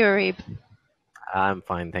 how are you, Arib? I'm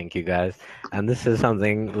fine, thank you, guys. And this is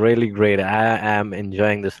something really great. I am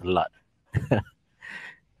enjoying this a lot.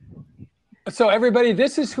 So everybody,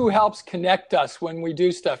 this is who helps connect us when we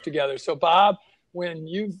do stuff together. So Bob, when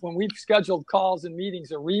we've scheduled calls and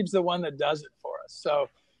meetings, Arib's the one that does it for us. So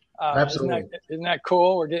absolutely, isn't that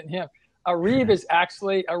cool? We're getting him. Arib is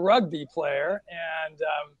actually a rugby player, and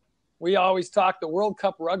we always talk. The World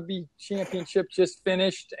Cup Rugby Championship just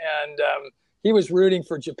finished, and he was rooting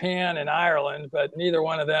for Japan and Ireland, but neither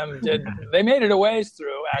one of them did. They made it a ways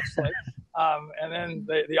through, actually. And then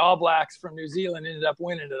the All Blacks from New Zealand ended up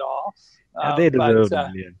winning it all. They deserve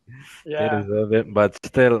it. Yeah. They deserve it, but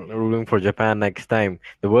still rooting for Japan next time.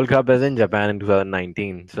 The World Cup is in Japan in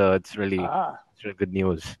 2019, so it's really good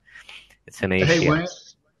news. It's in Asia. Hey, Wayne,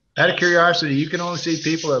 out of curiosity, you can only see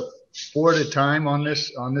people at 4 at a time on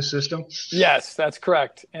this system? Yes, that's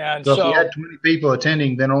correct. And so if you had 20 people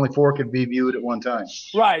attending, then only 4 could be viewed at one time.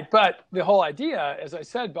 Right, but the whole idea, as I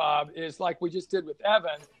said, Bob, is like we just did with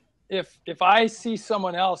Evan. If I see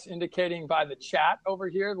someone else indicating by the chat over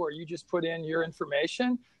here where you just put in your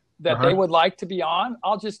information that they would like to be on,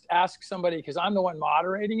 I'll just ask somebody, because I'm the one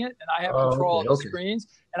moderating it and I have control of the screens.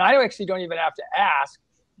 And I actually don't even have to ask,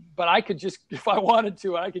 but I could just, if I wanted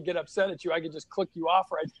to, I could get upset at you. I could just click you off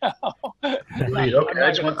right now. Okay,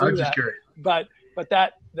 I'm just curious. But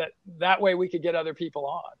that way we could get other people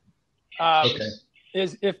on. Okay.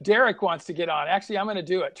 Is if Derek wants to get on. Actually, I'm going to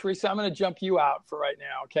do it. Teresa, I'm going to jump you out for right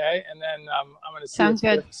now, okay? And then I'm going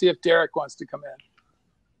to see if Derek wants to come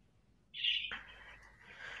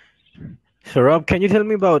in. So, Rob, can you tell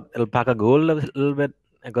me about alpaca gold a little bit?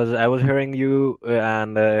 Because I was hearing you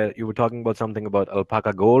and you were talking about something about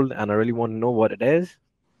alpaca gold, and I really want to know what it is.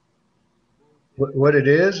 What it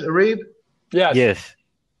is, Arib? Yes. Yes.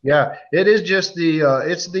 Yeah, it is just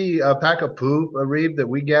it's the alpaca poop, Arib, that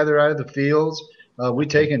we gather out of the fields. We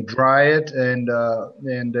take and dry it, and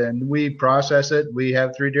then we process it. We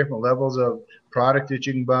have 3 different levels of product that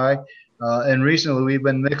you can buy. And recently, we've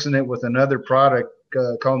been mixing it with another product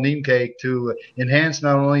called neem cake to enhance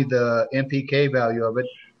not only the NPK value of it,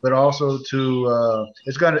 but also to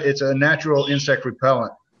it's a natural insect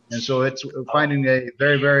repellent, and so it's finding a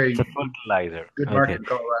very, very good market in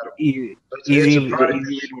Colorado. It's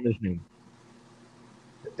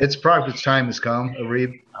a product its time has come,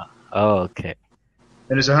 Arib. Oh, okay.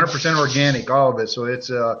 And it's 100% organic, all of it. So it's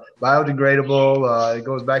biodegradable. It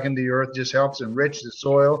goes back into the earth, just helps enrich the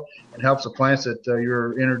soil and helps the plants that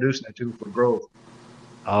you're introducing it to for growth.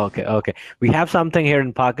 Okay, okay. We have something here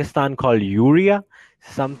in Pakistan called urea,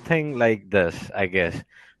 something like this, I guess.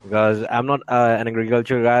 Because I'm not an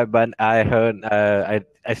agriculture guy, but I heard, I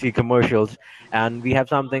see commercials, and we have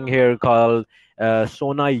something here called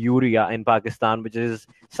Sona urea in Pakistan, which is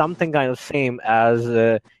something kind of same as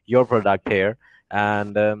your product here.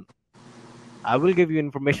 And I will give you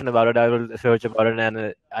information about it. I will search about it,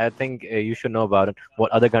 and I think you should know about it,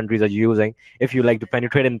 what other countries are using. If you like to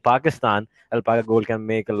penetrate in Pakistan, alpaca gold can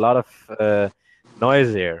make a lot of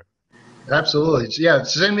noise there. Absolutely. Yeah,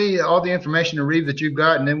 send me all the information to read that you've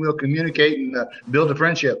got, and then we'll communicate and build a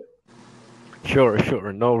friendship. Sure,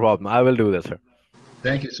 no problem. I will do this, sir.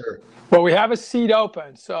 Thank you, sir. Well, we have a seat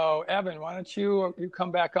open. So, Evan, why don't you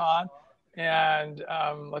come back on? And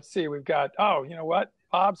let's see, we've got, you know what?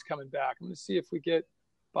 Bob's coming back. I'm going to see if we get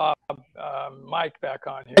Bob, Mike back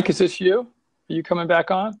on here. Mike, is this you? Are you coming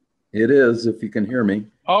back on? It is, if you can hear me.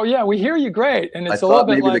 Oh, yeah, we hear you great. And it's I a little thought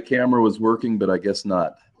bit maybe like the camera was working, but I guess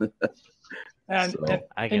not. And, So-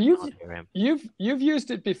 and you've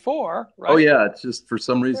used it before, right? Oh yeah, it's just for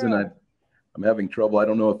some reason I'm having trouble. I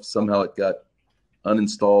don't know if somehow it got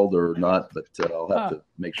uninstalled or not, but I'll have to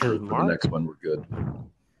make sure for the next one we're good.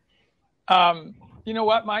 You know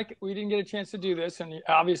what, Mike? We didn't get a chance to do this, and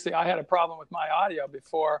obviously I had a problem with my audio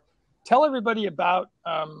before. Tell everybody about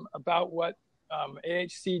what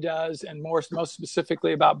AHC does, and most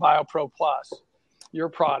specifically about BioPro Plus, your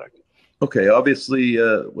product. Okay, obviously,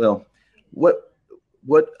 well, what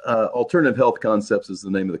Alternative Health Concepts is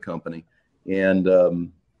the name of the company,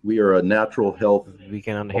 and we are a natural health. We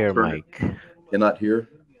cannot hear Mike. Cannot hear.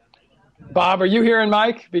 Bob, are you hearing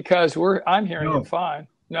Mike? Because I'm hearing him fine.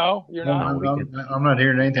 No, you're not. I'm not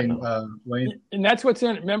hearing anything, Wayne. And that's what's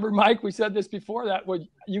in it. Remember, Mike, we said this before, that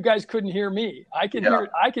you guys couldn't hear me. I can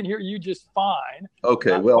hear you just fine.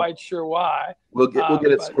 Okay, not quite sure why. We'll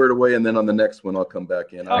get it squared away, and then on the next one I'll come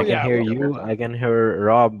back in. I can hear you. I can hear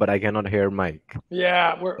Rob, but I cannot hear Mike.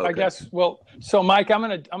 Yeah, I guess. Well, so Mike, I'm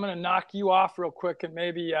gonna knock you off real quick and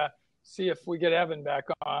maybe see if we get Evan back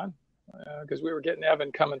on, because we were getting Evan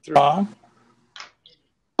coming through.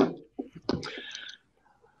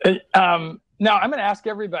 Now I'm going to ask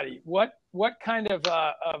everybody what kind of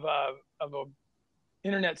a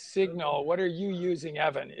internet signal, what are you using,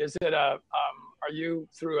 Evan? Is it are you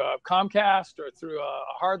through a Comcast or through a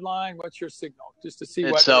hard line? What's your signal? Just to see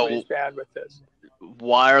what everybody's bandwidth is.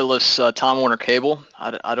 Wireless Time Warner cable. I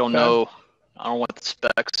don't know. I don't know what the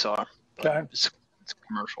specs are. Okay. It's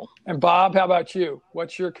commercial. And Bob, how about you?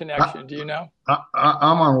 What's your connection? Do you know?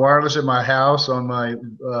 I'm on wireless at my house on my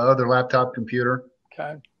other laptop computer.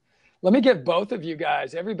 Okay. Let me give both of you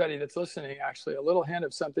guys, everybody that's listening, actually, a little hint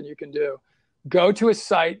of something you can do. Go to a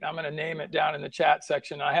site. I'm going to name it down in the chat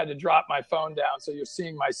section. I had to drop my phone down, so you're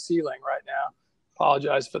seeing my ceiling right now.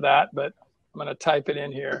 Apologize for that, but I'm going to type it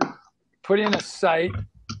in here. Put in a site.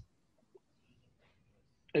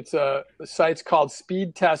 The site's called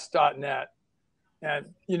speedtest.net. And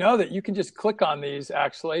you know that you can just click on these,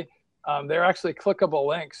 actually. They're actually clickable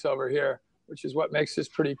links over here, which is what makes this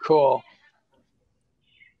pretty cool.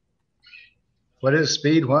 What is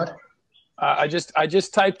speed? What? I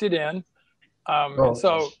just typed it in. And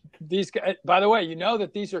so these guys, by the way, you know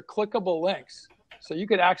that these are clickable links. So you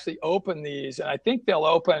could actually open these, and I think they'll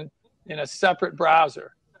open in a separate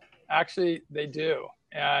browser. Actually, they do.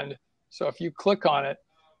 And so if you click on it,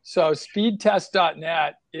 so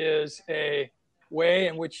speedtest.net is a way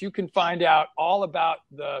in which you can find out all about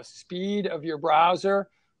the speed of your browser,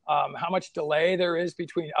 how much delay there is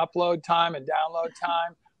between upload time and download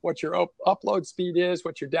time, what your upload speed is,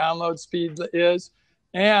 what your download speed is,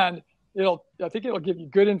 and I think it'll give you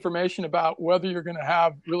good information about whether you're going to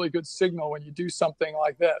have really good signal when you do something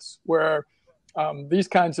like this, where these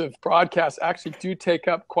kinds of broadcasts actually do take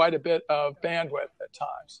up quite a bit of bandwidth at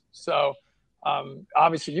times. So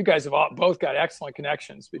obviously you guys have both got excellent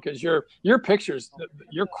connections, because your pictures,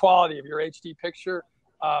 your quality of your HD picture,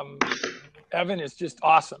 Evan, is just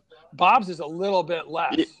awesome. Bob's is a little bit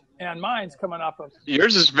less. And mine's coming off of.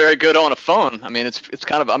 Yours is very good on a phone. I mean, it's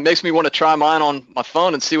kind of, it makes me want to try mine on my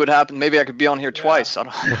phone and see what happens. Maybe I could be on here twice. I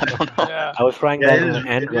don't know. Yeah. I was trying that on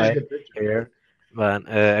Android here, but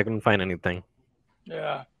I couldn't find anything.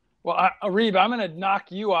 Yeah. Well, Arib, I'm going to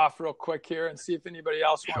knock you off real quick here and see if anybody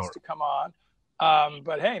else wants to come on.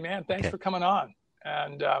 But hey, man, thanks for coming on,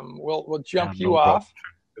 and we'll jump you off.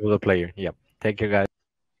 It was a pleasure. Yep. Take care, guys.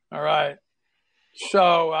 All right.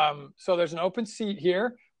 So so there's an open seat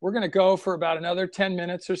here. We're going to go for about another 10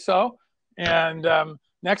 minutes or so. And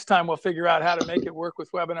next time we'll figure out how to make it work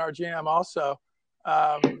with Webinar Jam also.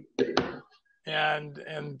 And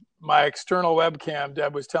my external webcam,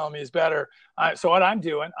 Deb was telling me, is better. So what I'm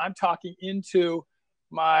doing, I'm talking into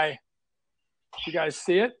my, you guys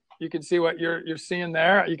see it? You can see what you're seeing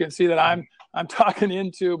there. You can see that I'm talking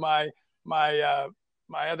into my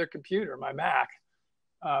other computer, my Mac,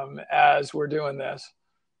 as we're doing this.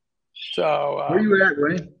 So where are you at,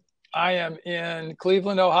 Wayne? I am in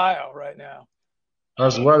Cleveland, Ohio right now.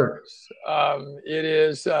 How's the weather? It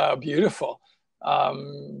is beautiful.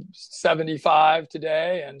 75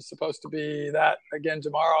 today, and supposed to be that again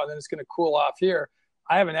tomorrow, and then it's going to cool off here.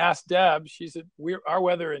 I haven't asked Deb. She said our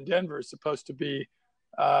weather in Denver is supposed to be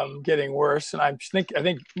getting worse, and I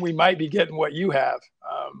think we might be getting what you have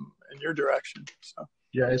in your direction. So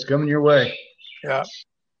yeah, it's coming your way. Yeah.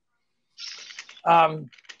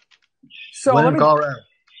 So Winter in Colorado.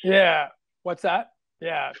 Yeah. What's that?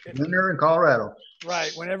 Yeah. Winter in Colorado.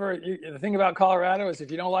 Right. Whenever the thing about Colorado is, if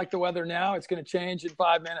you don't like the weather now, it's going to change in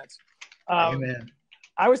 5 minutes. Amen.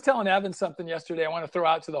 I was telling Evan something yesterday I want to throw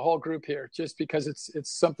out to the whole group here, just because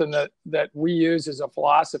it's something that we use as a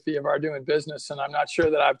philosophy of our doing business. And I'm not sure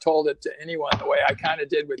that I've told it to anyone the way I kind of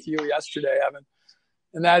did with you yesterday, Evan.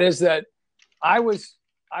 And that is that I was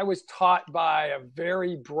taught by a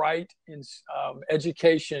very bright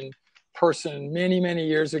education person many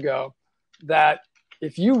years ago that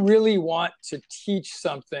if you really want to teach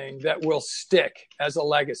something that will stick as a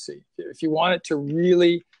legacy, if you want it to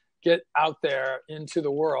really get out there into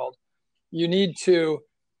the world, you need to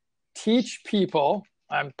teach people.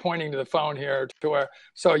 I'm pointing to the phone here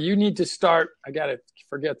so you need to start. I got to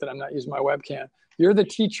forget that I'm not using my webcam. You're the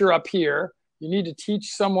teacher up here. You need to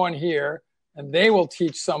teach someone here, and they will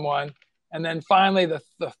teach someone. And then finally, the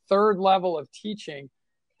third level of teaching,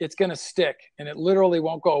 it's going to stick, and it literally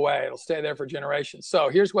won't go away. It'll stay there for generations. So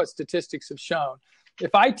here's what statistics have shown.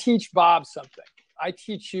 If I teach Bob something, I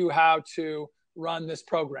teach you how to run this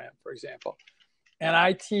program, for example, and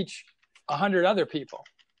I teach 100 other people,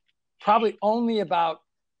 probably only about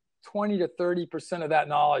 20 to 30% of that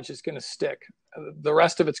knowledge is going to stick. The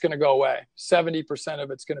rest of it's going to go away. 70% of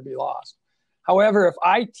it's going to be lost. However, if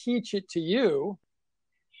I teach it to you,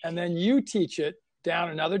 and then you teach it down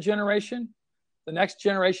another generation, the next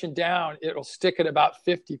generation down, it'll stick at about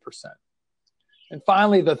 50%. And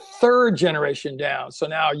finally, the third generation down. So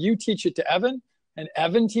now you teach it to Evan, and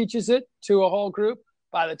Evan teaches it to a whole group.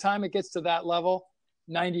 By the time it gets to that level,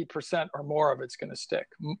 90% or more of it's going to stick,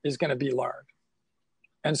 is going to be learned.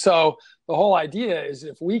 And so the whole idea is,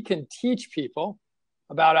 if we can teach people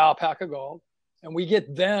about alpaca gold, and we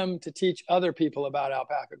get them to teach other people about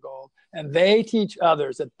alpaca gold, and they teach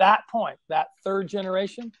others, at that point, that third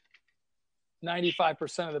generation,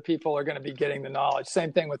 95% of the people are going to be getting the knowledge.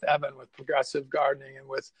 Same thing with Evan, with progressive gardening, and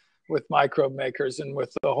with with microbe makers and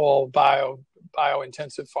with the whole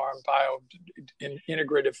bio-intensive farm,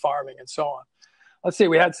 integrative farming, and so on. Let's see,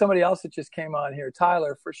 we had somebody else that just came on here.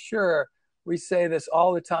 Tyler, for sure, we say this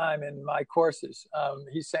all the time in my courses.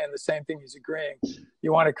 He's saying the same thing, he's agreeing.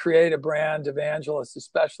 You want to create a brand evangelist,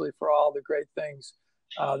 especially for all the great things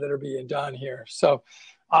that are being done here. So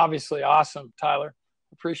obviously, awesome, Tyler,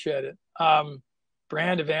 appreciate it.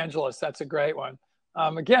 Brand evangelist, that's a great one.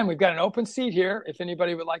 Again, we've got an open seat here if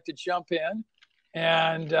anybody would like to jump in.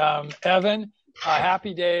 And Evan,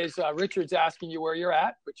 happy days. Richard's asking you where you're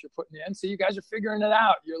at, what you're putting in. So you guys are figuring it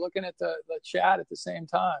out. You're looking at the chat at the same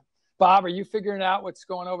time. Bob, are you figuring out what's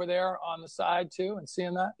going over there on the side too and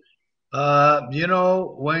seeing that? You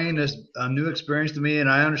know, Wayne, it's a new experience to me, and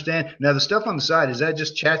I understand. Now, the stuff on the side, is that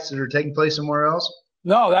just chats that are taking place somewhere else?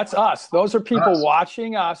 No, that's us. Those are people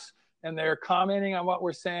watching us, and they're commenting on what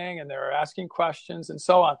we're saying, and they're asking questions and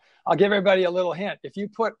so on. I'll give everybody a little hint. If you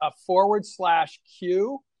put a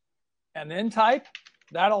 /Q and then type,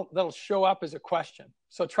 that'll show up as a question.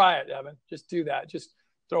 So try it, Evan. Just do that. Just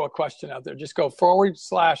throw a question out there. Just go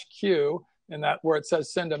 /Q and that where it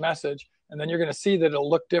says send a message, and then you're going to see that it'll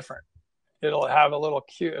look different. It'll have a little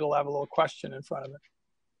Q. It'll have a little question in front of it.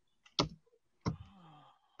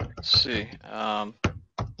 Let's see.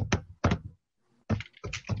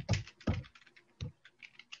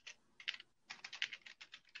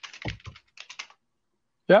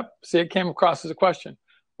 Yep. See, it came across as a question.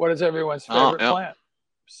 What is everyone's favorite plant?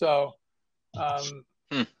 So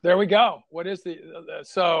there we go. What is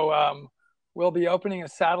we'll be opening a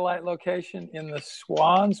satellite location in the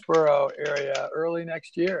Swansboro area early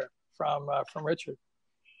next year from Richard.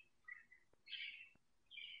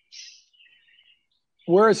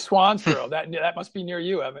 Where is Swansboro? That must be near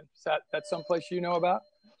you, Evan. Is that someplace you know about?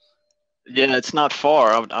 Yeah, it's not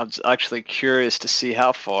far. I was actually curious to see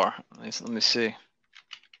how far. Let me see.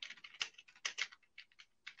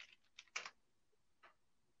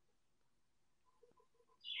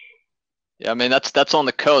 Yeah, I mean that's on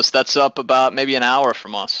the coast. That's up about maybe an hour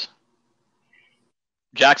from us.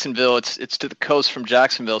 Jacksonville, it's to the coast from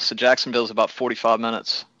Jacksonville, so Jacksonville is about 45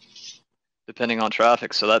 minutes, depending on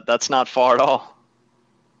traffic. So that's not far at all.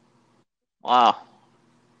 Wow.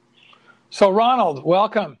 So Ronald,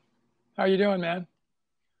 welcome. How are you doing, man?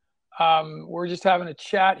 We're just having a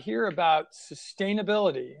chat here about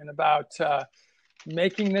sustainability and about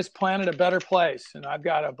making this planet a better place. And I've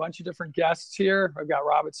got a bunch of different guests here. I've got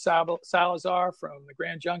Robert Salazar from the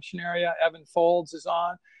Grand Junction area. Evan Folds is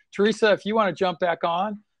on. Teresa, if you want to jump back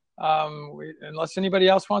on, unless anybody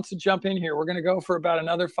else wants to jump in here, we're going to go for about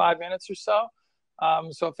another 5 minutes or so.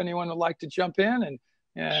 So if anyone would like to jump in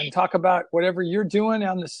and talk about whatever you're doing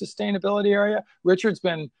on the sustainability area. Richard's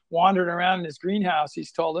been wandering around in his greenhouse,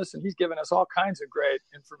 he's told us, and he's given us all kinds of great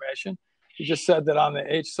information. He just said that on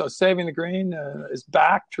the so Saving the Green is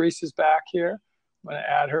back. Teresa's back here. I'm going to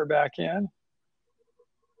add her back in.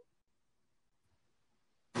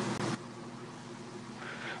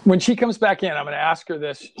 When she comes back in, I'm going to ask her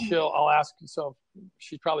this. I'll ask, so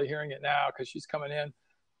she's probably hearing it now because she's coming in.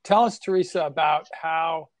 Tell us, Teresa, about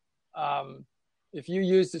how, if you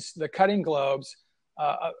use the cutting globes,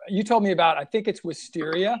 you told me about, I think it's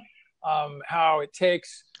wisteria, how it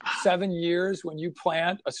takes 7 years when you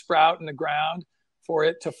plant a sprout in the ground for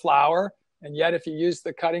it to flower. And yet if you use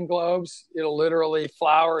the cutting globes, it'll literally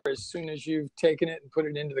flower as soon as you've taken it and put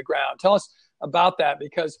it into the ground. Tell us about that,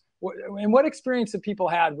 because what experience have people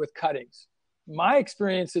had with cuttings? My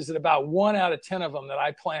experience is that about 1 out of 10 of them that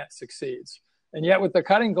I plant succeeds. And yet with the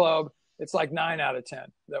cutting globe, it's like 9 out of 10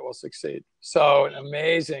 that will succeed. So an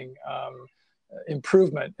amazing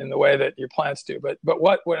improvement in the way that your plants do. But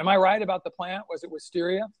what am I right about the plant? Was it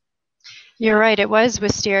wisteria? You're right, it was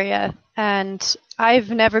wisteria. And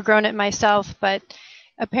I've never grown it myself, but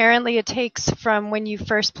apparently it takes from when you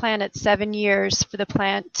first plant it 7 years for the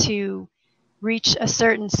plant to reach a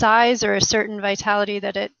certain size or a certain vitality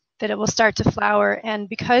that it will start to flower. And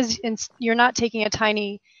because you're not taking a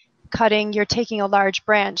tiny cutting, you're taking a large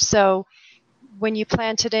branch. So when you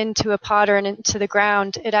plant it into a pot or into the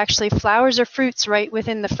ground, it actually flowers or fruits right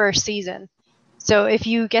within the first season. So if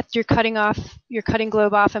you get your cutting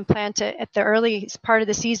globe off and plant it at the earliest part of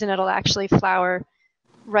the season, it'll actually flower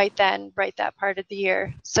right that part of the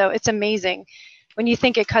year. So it's amazing. When you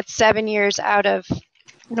think it cuts 7 years out of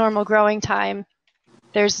normal growing time,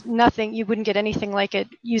 there's nothing, you wouldn't get anything like it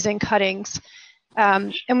using cuttings.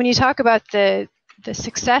 And when you talk about the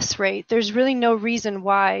success rate, there's really no reason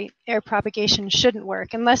why air propagation shouldn't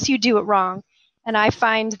work unless you do it wrong. And I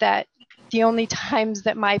find that the only times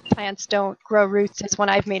that my plants don't grow roots is when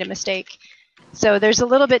I've made a mistake. So there's a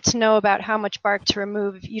little bit to know about how much bark to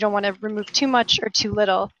remove. You don't want to remove too much or too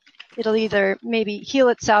little. it'll either maybe heal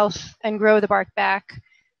itself and grow the bark back,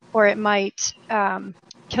 or it might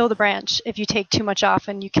kill the branch if you take too much off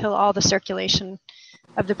and you kill all the circulation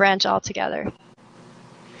of the branch altogether.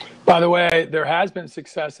 By the way, there has been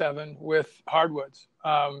success, Evan, with hardwoods.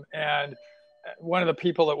 And one of the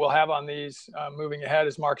people that we'll have on these moving ahead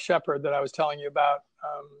is Mark Shepard that I was telling you about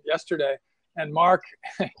yesterday. And Mark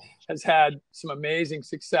has had some amazing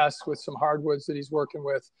success with some hardwoods that he's working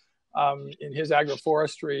with in his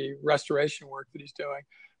agroforestry restoration work that he's doing.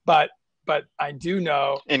 But I do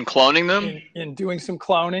know in cloning them, in doing some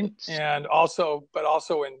cloning, and also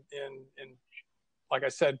in like I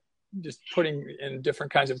said, just putting in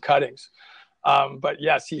different kinds of cuttings. But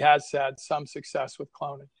yes, he has had some success with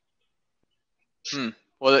cloning.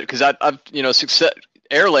 Well, because I've success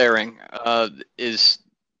air layering is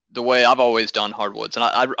the way I've always done hardwoods, and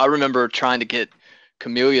I remember trying to get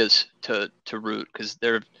camellias to root because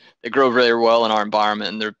they grow very well in our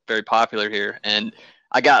environment and they're very popular here. And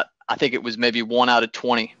I think it was maybe 1 out of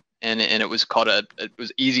 20, and it was called it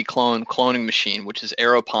was Easy cloning machine, which is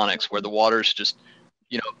aeroponics, where the water's just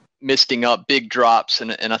misting up big drops.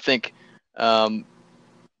 And I think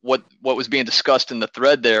what was being discussed in the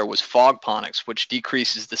thread there was fogponics, which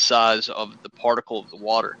decreases the size of the particle of the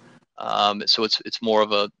water. So it's more of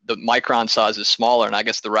the micron size is smaller, and I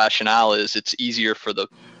guess the rationale is it's easier for the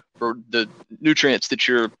nutrients that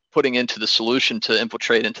you're putting into the solution to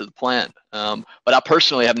infiltrate into the plant. But I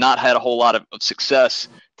personally have not had a whole lot of success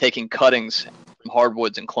taking cuttings from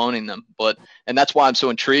hardwoods and cloning them. And that's why I'm so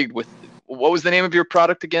intrigued with, what was the name of your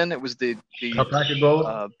product again? It was the Alpaca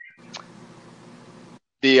Gold.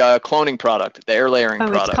 The cloning product, the air layering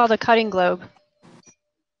product. It's called a cutting globe.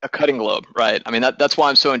 A cutting globe, right? I mean, that's why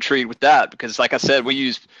I'm so intrigued with that, because like I said, we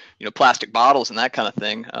use plastic bottles and that kind of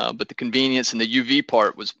thing, but the convenience and the UV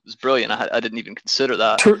part was brilliant. I didn't even consider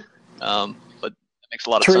that, but it makes a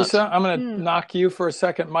lot of sense. Teresa, I'm going to knock you for a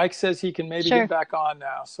second. Mike says he can maybe get back on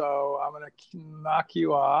now, so I'm going to knock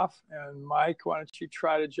you off. And Mike, why don't you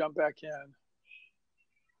try to jump back in?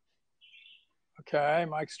 Okay,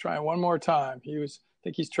 Mike's trying one more time. I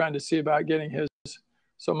think he's trying to see about getting his.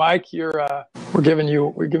 So Mike, we're giving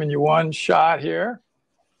you one shot here.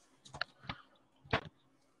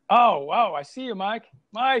 Oh, wow, I see you, Mike.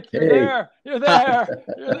 Mike, you're there. You're there.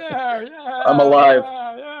 You're there. Yeah. I'm alive.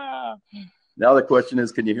 Yeah. Now the question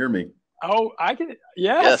is, can you hear me? Oh, I can.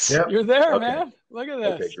 Yes. Yep. You're there, Okay. man. Look at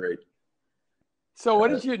this. Okay, great. So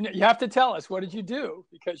what did you have to tell us? What did you do?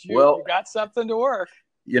 Because you got something to work.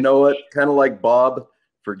 You know what? Kind of like Bob,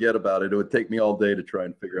 forget about it. It would take me all day to try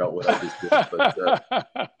and figure out what I just did. But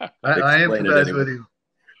I empathize with you.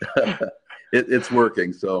 It's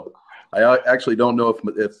working. So I actually don't know if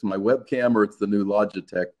it's my webcam or it's the new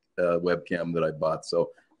Logitech webcam that I bought.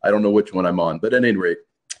 So I don't know which one I'm on. But at any rate.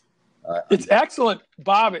 It's excellent,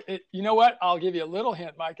 Bob. You know what? I'll give you a little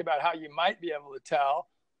hint, Mike, about how you might be able to tell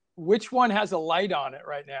which one has a light on it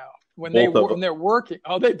right now when they're working.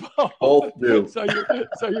 Oh, they both do. So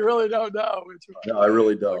you really don't know which one. No, I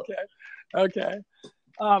really don't. Okay.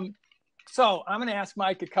 So I'm going to ask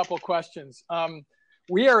Mike a couple questions.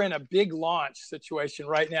 We are in a big launch situation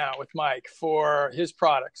right now with Mike for his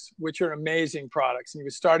products, which are amazing products, and he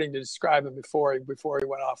was starting to describe them before he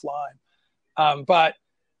went offline. But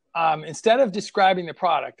instead of describing the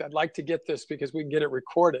product, I'd like to get this because we can get it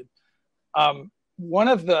recorded. One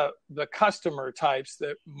of the customer types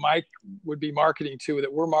that Mike would be marketing to,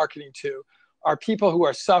 that we're marketing to, are people who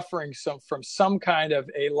are suffering from some kind of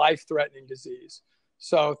a life-threatening disease.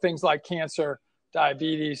 So things like cancer,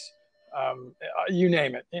 diabetes, you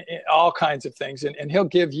name it, all kinds of things. And he'll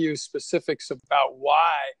give you specifics about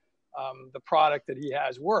why the product that he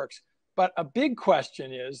has works. But a big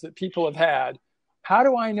question is that people have had, how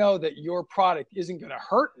do I know that your product isn't going to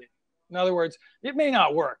hurt me? In other words, it may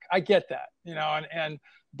not work. I get that,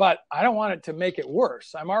 but I don't want it to make it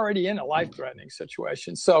worse. I'm already in a life-threatening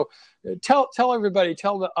situation. So tell everybody,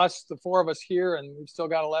 us, the four of us here, and we've still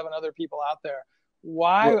got 11 other people out there,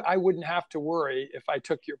 why I wouldn't have to worry if I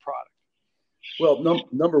took your product. Well,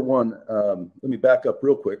 number one, let me back up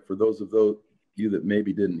real quick for those of you that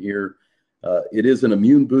maybe didn't hear. It is an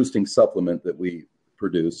immune-boosting supplement that we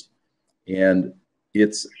produce, and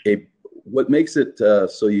it's what makes it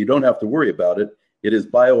so you don't have to worry about it. It is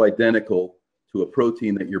bioidentical to a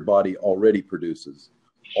protein that your body already produces.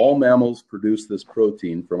 All mammals produce this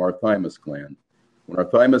protein from our thymus gland.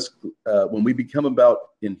 When we become about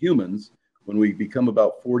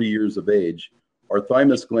 40 years of age, our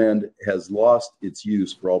thymus gland has lost its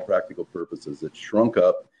use for all practical purposes. It's shrunk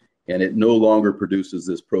up and it no longer produces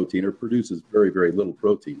this protein, or produces very, very little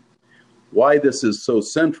protein. Why this is so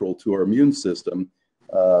central to our immune system,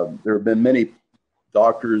 there have been many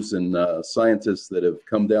doctors and scientists that have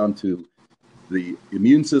come down to the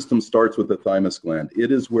immune system starts with the thymus gland.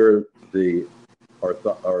 It is where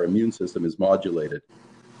our immune system is modulated.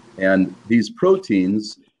 And these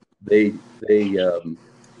proteins, they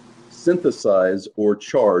synthesize or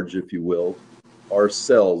charge, if you will, our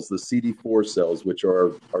cells, the CD4 cells, which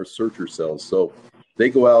are our searcher cells. So they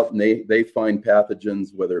go out and they find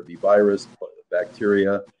pathogens, whether it be virus,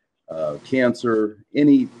 bacteria, cancer,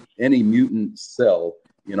 any mutant cell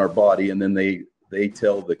in our body, and then they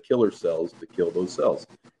tell the killer cells to kill those cells.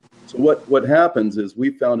 So what happens is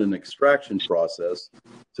we found an extraction process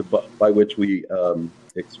by which we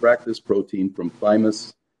extract this protein from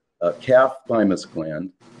thymus, calf thymus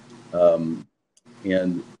gland,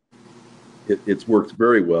 and it's worked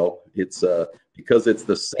very well. It's because it's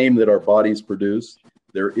the same that our bodies produce.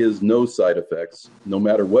 There is no side effects, no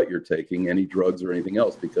matter what you're taking, any drugs or anything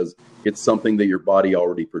else, because it's something that your body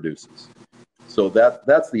already produces. So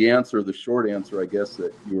that's the answer. The short answer, I guess,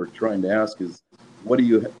 that you were trying to ask is,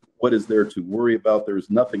 what is there to worry about? There's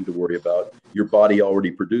nothing to worry about. Your body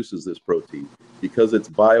already produces this protein. Because it's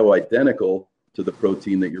bioidentical to the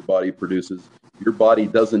protein that your body produces, your body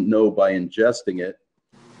doesn't know by ingesting it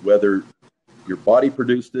whether your body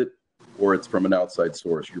produced it or it's from an outside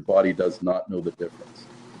source. Your body does not know the difference.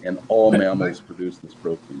 And all mammals produce this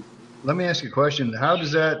protein. Let me ask you a question. How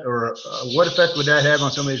does that, or what effect would that have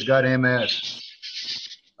on somebody who's got MS?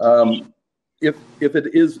 If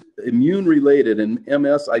it is immune related, and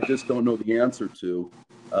MS, I just don't know the answer to.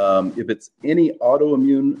 If it's any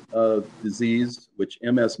autoimmune disease, which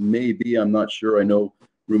MS may be, I'm not sure. I know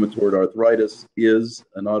rheumatoid arthritis is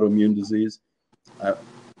an autoimmune disease.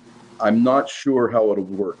 I'm not sure how it'll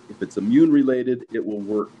work. If it's immune related, it will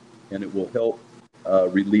work, and it will help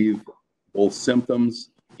relieve both symptoms,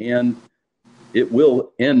 and it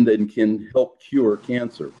will end and can help cure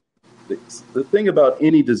cancer. The thing about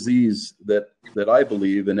any disease that I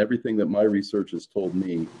believe, and everything that my research has told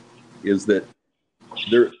me, is that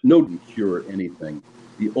no can cure anything.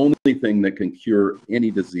 The only thing that can cure any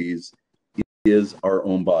disease is our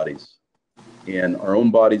own bodies. And our own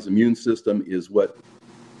body's immune system is what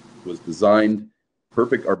was designed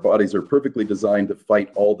perfect. Our bodies are perfectly designed to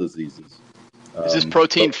fight all diseases. Is this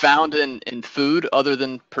protein found in food other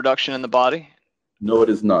than production in the body? No, it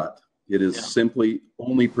is not. It is simply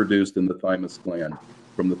only produced in the thymus gland,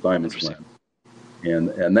 from the thymus gland.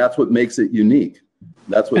 And that's what makes it unique.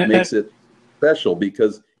 That's what makes it special,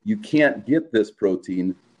 because you can't get this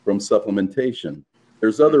protein from supplementation.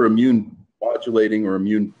 There's other immune modulating or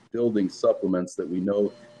immune building supplements that we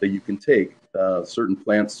know that you can take, certain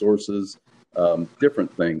plant sources,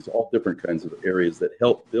 different things, all different kinds of areas that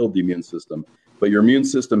help build the immune system. But your immune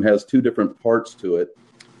system has two different parts to it.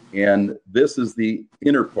 And this is the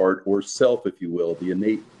inner part, or self, if you will, the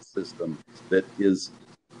innate system that is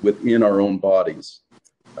within our own bodies.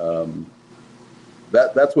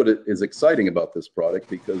 That's what is exciting about this product,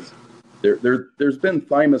 because there's been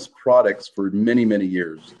thymus products for many, many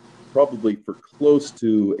years, probably for close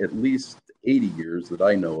to at least 80 years that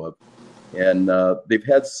I know of. And they've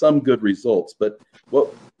had some good results. But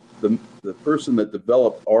what the person that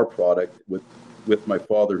developed our product with my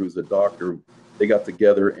father, who's a doctor, they got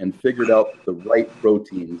together and figured out the right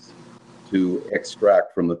proteins to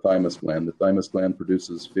extract from the thymus gland. The thymus gland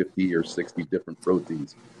produces 50 or 60 different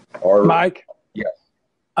proteins. Mike? Yes.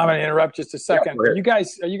 I'm going to interrupt just a second. Yeah,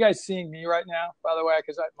 are you guys seeing me right now, by the way?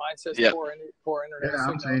 Because mine says poor internet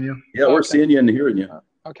signal. I'm seeing you. Yeah, we're seeing you and hearing you.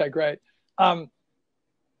 Okay, great.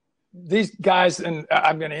 These guys, and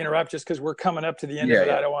I'm going to interrupt just because we're coming up to the end of it.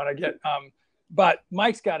 I don't want to get... but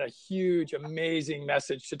Mike's got a huge, amazing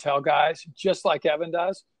message to tell guys, just like Evan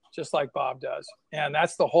does, just like Bob does. And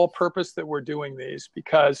that's the whole purpose that we're doing these,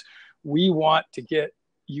 because we want to get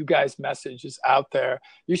you guys' messages out there.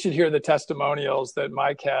 You should hear the testimonials that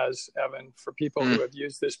Mike has, Evan, for people who have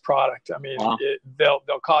used this product. I mean, they'll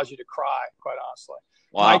cause you to cry, quite honestly.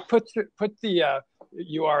 Wow. Mike, put the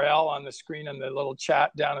URL on the screen in the little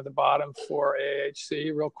chat down at the bottom for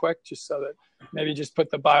AHC real quick, just so that maybe just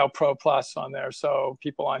put the BioPro Plus on there so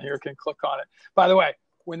people on here can click on it. By the way,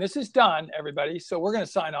 when this is done, everybody, so we're going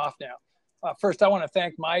to sign off now. First, I want to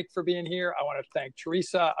thank Mike for being here. I want to thank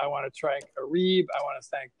Teresa. I want to thank Arib. I want to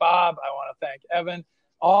thank Bob. I want to thank Evan.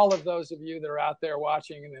 All of those of you that are out there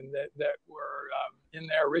watching and that were in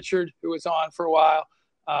there. Richard, who was on for a while,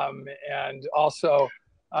 and also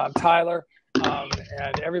Tyler,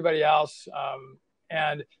 and everybody else.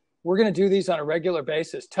 And we're going to do these on a regular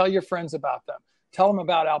basis. Tell your friends about them. Tell them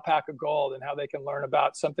about Alpaca Gold and how they can learn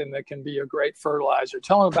about something that can be a great fertilizer.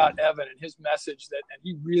 Tell them about Evan and his message and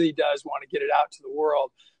he really does want to get it out to the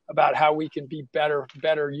world about how we can be better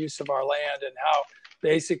use of our land, and how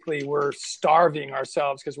basically we're starving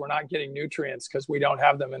ourselves because we're not getting nutrients because we don't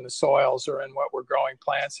have them in the soils or in what we're growing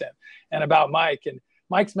plants in. And about Mike, and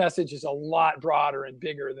Mike's message is a lot broader and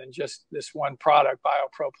bigger than just this one product,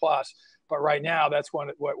 BioPro Plus. But right now, that's what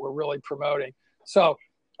we're really promoting. So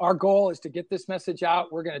our goal is to get this message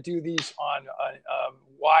out. We're going to do these on a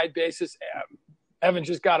wide basis. Evan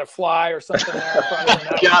just got a fly or something there.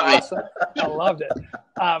 That was awesome. I loved it.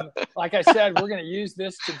 Like I said, we're going to use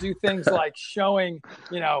this to do things like showing,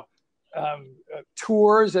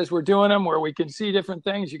 tours as we're doing them, where we can see different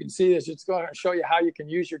things. You can see this. It's going to show you how you can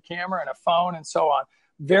use your camera and a phone and so on.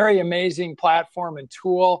 Very amazing platform and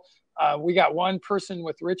tool. We got one person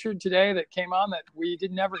with Richard today that came on that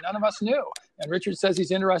none of us knew. And Richard says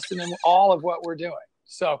he's interested in all of what we're doing.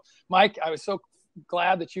 So, Mike, I was so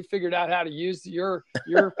glad that you figured out how to use your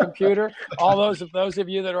computer. All those of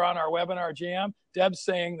you that are on our webinar jam, Deb's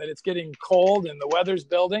saying that it's getting cold and the weather's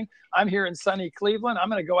building. I'm here in sunny Cleveland. I'm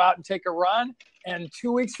going to go out and take a run. And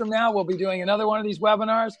 2 weeks from now, we'll be doing another one of these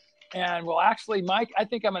webinars. And we'll actually, Mike, I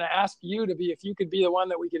think I'm going to ask you if you could be the one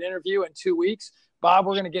that we could interview in 2 weeks. Bob,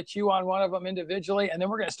 we're going to get you on one of them individually. And then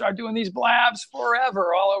we're going to start doing these blabs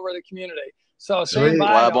forever all over the community. So say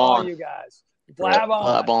bye to all you guys. Blab on.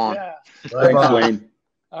 Blab on. Yeah. Thanks, Wayne.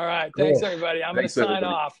 All right. Thanks, everybody. I'm going to sign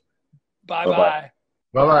off. Bye-bye.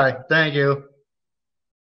 Bye-bye. Thank you.